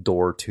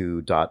door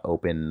to dot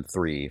open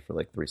 3 for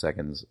like 3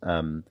 seconds,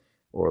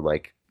 or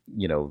like,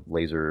 you know,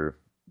 laser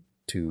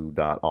to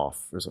dot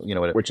off or something, you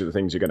know, whatever. Which are the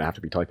things you're going to have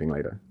to be typing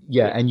later.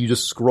 Yeah, and you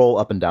just scroll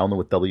up and down them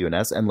with W and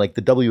S, and like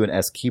the W and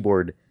S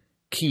keyboard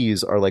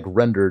keys are like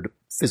rendered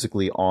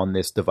physically on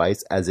this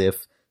device as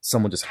if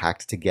someone just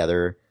hacked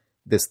together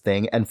this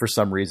thing, and for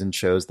some reason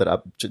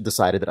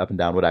decided that up and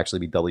down would actually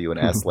be W and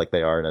S like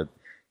they are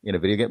in a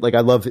video game. Like I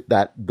love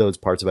those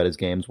parts about his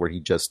games where he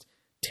just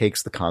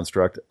takes the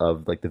construct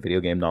of like the video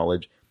game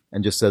knowledge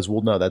and just says,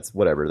 well, no, that's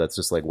whatever. That's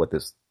just like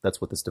that's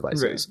what this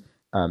device Right. is.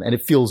 And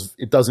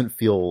it doesn't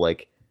feel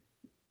like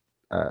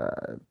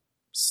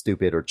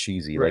stupid or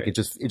cheesy. Right. Like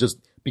it just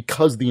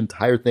because the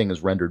entire thing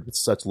is rendered with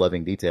such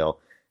loving detail,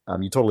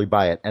 you totally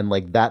buy it. And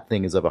like that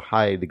thing is of a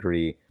high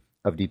degree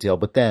of detail,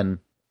 but then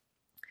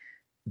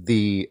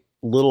the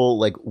little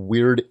like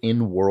weird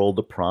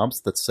in-world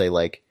prompts that say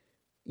like,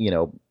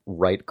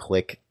 right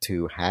click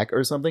to hack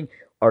or something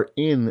are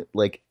in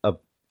like a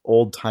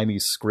old-timey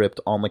script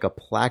on like a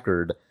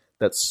placard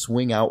that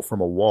swing out from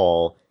a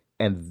wall,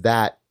 and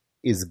that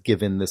is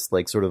given this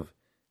like sort of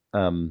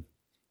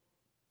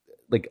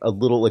like a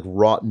little like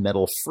wrought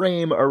metal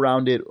frame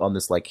around it on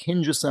this like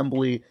hinge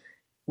assembly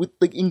with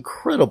like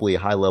incredibly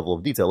high level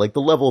of detail, like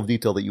the level of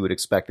detail that you would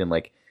expect in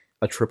like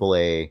a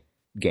AAA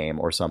game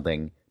or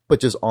something, but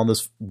just on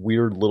this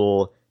weird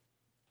little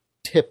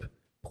tip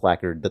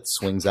placard that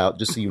swings out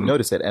just so you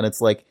notice it. And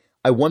it's like,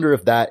 I wonder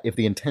if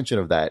the intention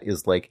of that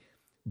is like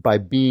by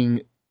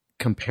being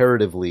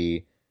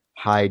comparatively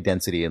high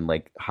density and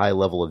like high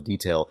level of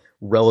detail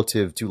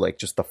relative to like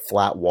just the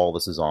flat wall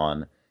this is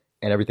on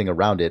and everything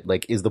around it,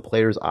 like is the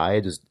player's eye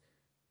just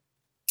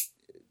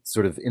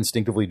sort of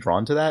instinctively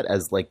drawn to that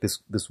as like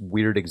this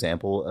weird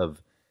example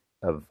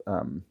of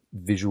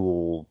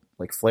visual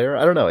like flair?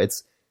 I don't know.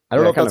 I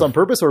don't know if that's on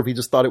purpose or if he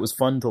just thought it was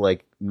fun to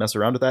like mess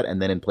around with that,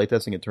 and then in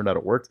playtesting it turned out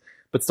it worked.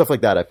 But stuff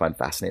like that I find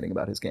fascinating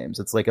about his games.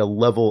 It's like a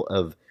level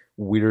of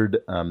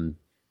weird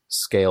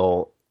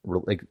scale,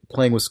 like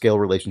playing with scale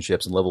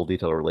relationships and level of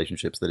detail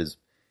relationships that is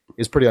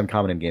pretty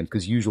uncommon in games,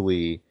 because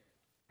usually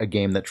a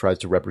game that tries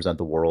to represent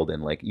the world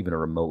in like even a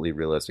remotely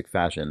realistic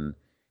fashion,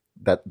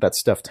 that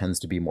stuff tends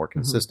to be more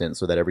consistent,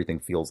 so that everything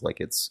feels like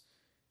it's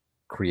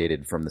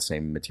created from the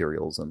same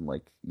materials and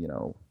like,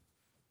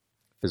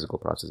 physical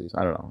processes.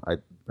 I don't know.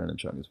 Brandon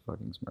Chung is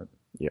fucking smart.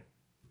 Yeah.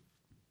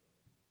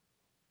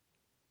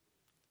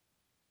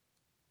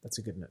 That's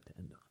a good note to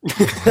end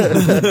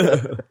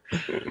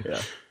on.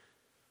 Yeah.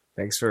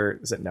 Thanks for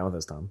sitting down with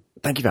us, Tom.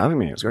 Thank you for having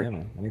me. It was great. Yeah,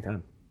 man.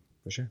 Anytime.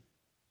 For sure.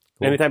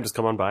 Anytime, just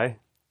come on by.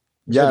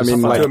 Yeah, I mean,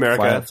 fly like, to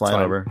America,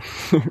 flying over.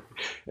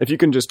 if you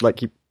can just like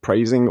keep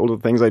praising all the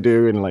things I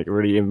do in like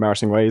really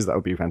embarrassing ways, that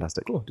would be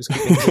fantastic. Cool. Just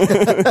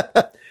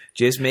keep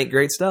just make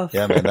great stuff.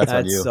 Yeah, man, that's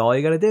on you. all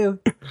you got to do.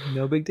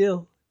 No big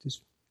deal.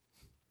 Just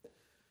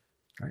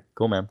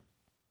Cool, man.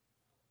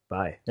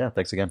 bye. Yeah,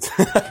 thanks again.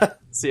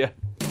 See ya.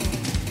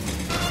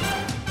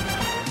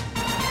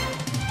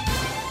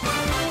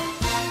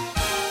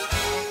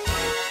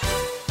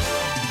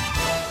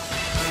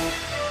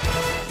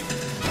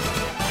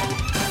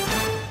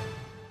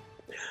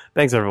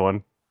 Thanks,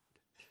 everyone.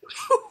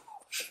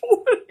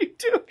 What are you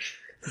doing?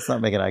 It's not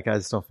making eye contact. I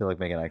just don't feel like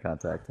making eye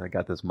contact. I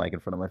got this mic in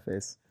front of my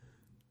face.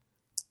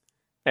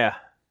 Yeah.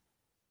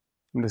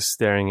 I'm just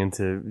staring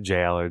into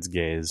Jay Allard's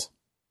gaze.